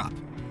airdrop.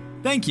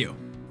 Thank you.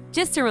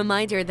 Just a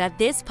reminder that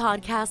this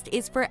podcast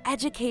is for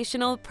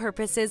educational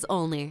purposes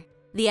only.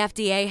 The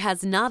FDA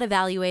has not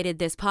evaluated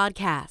this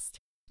podcast.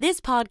 This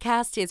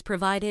podcast is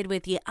provided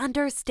with the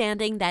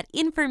understanding that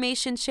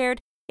information shared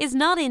is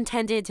not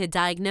intended to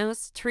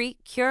diagnose, treat,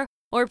 cure,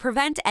 or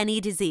prevent any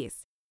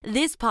disease.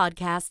 This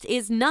podcast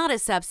is not a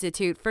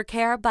substitute for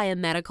care by a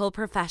medical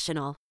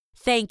professional.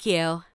 Thank you.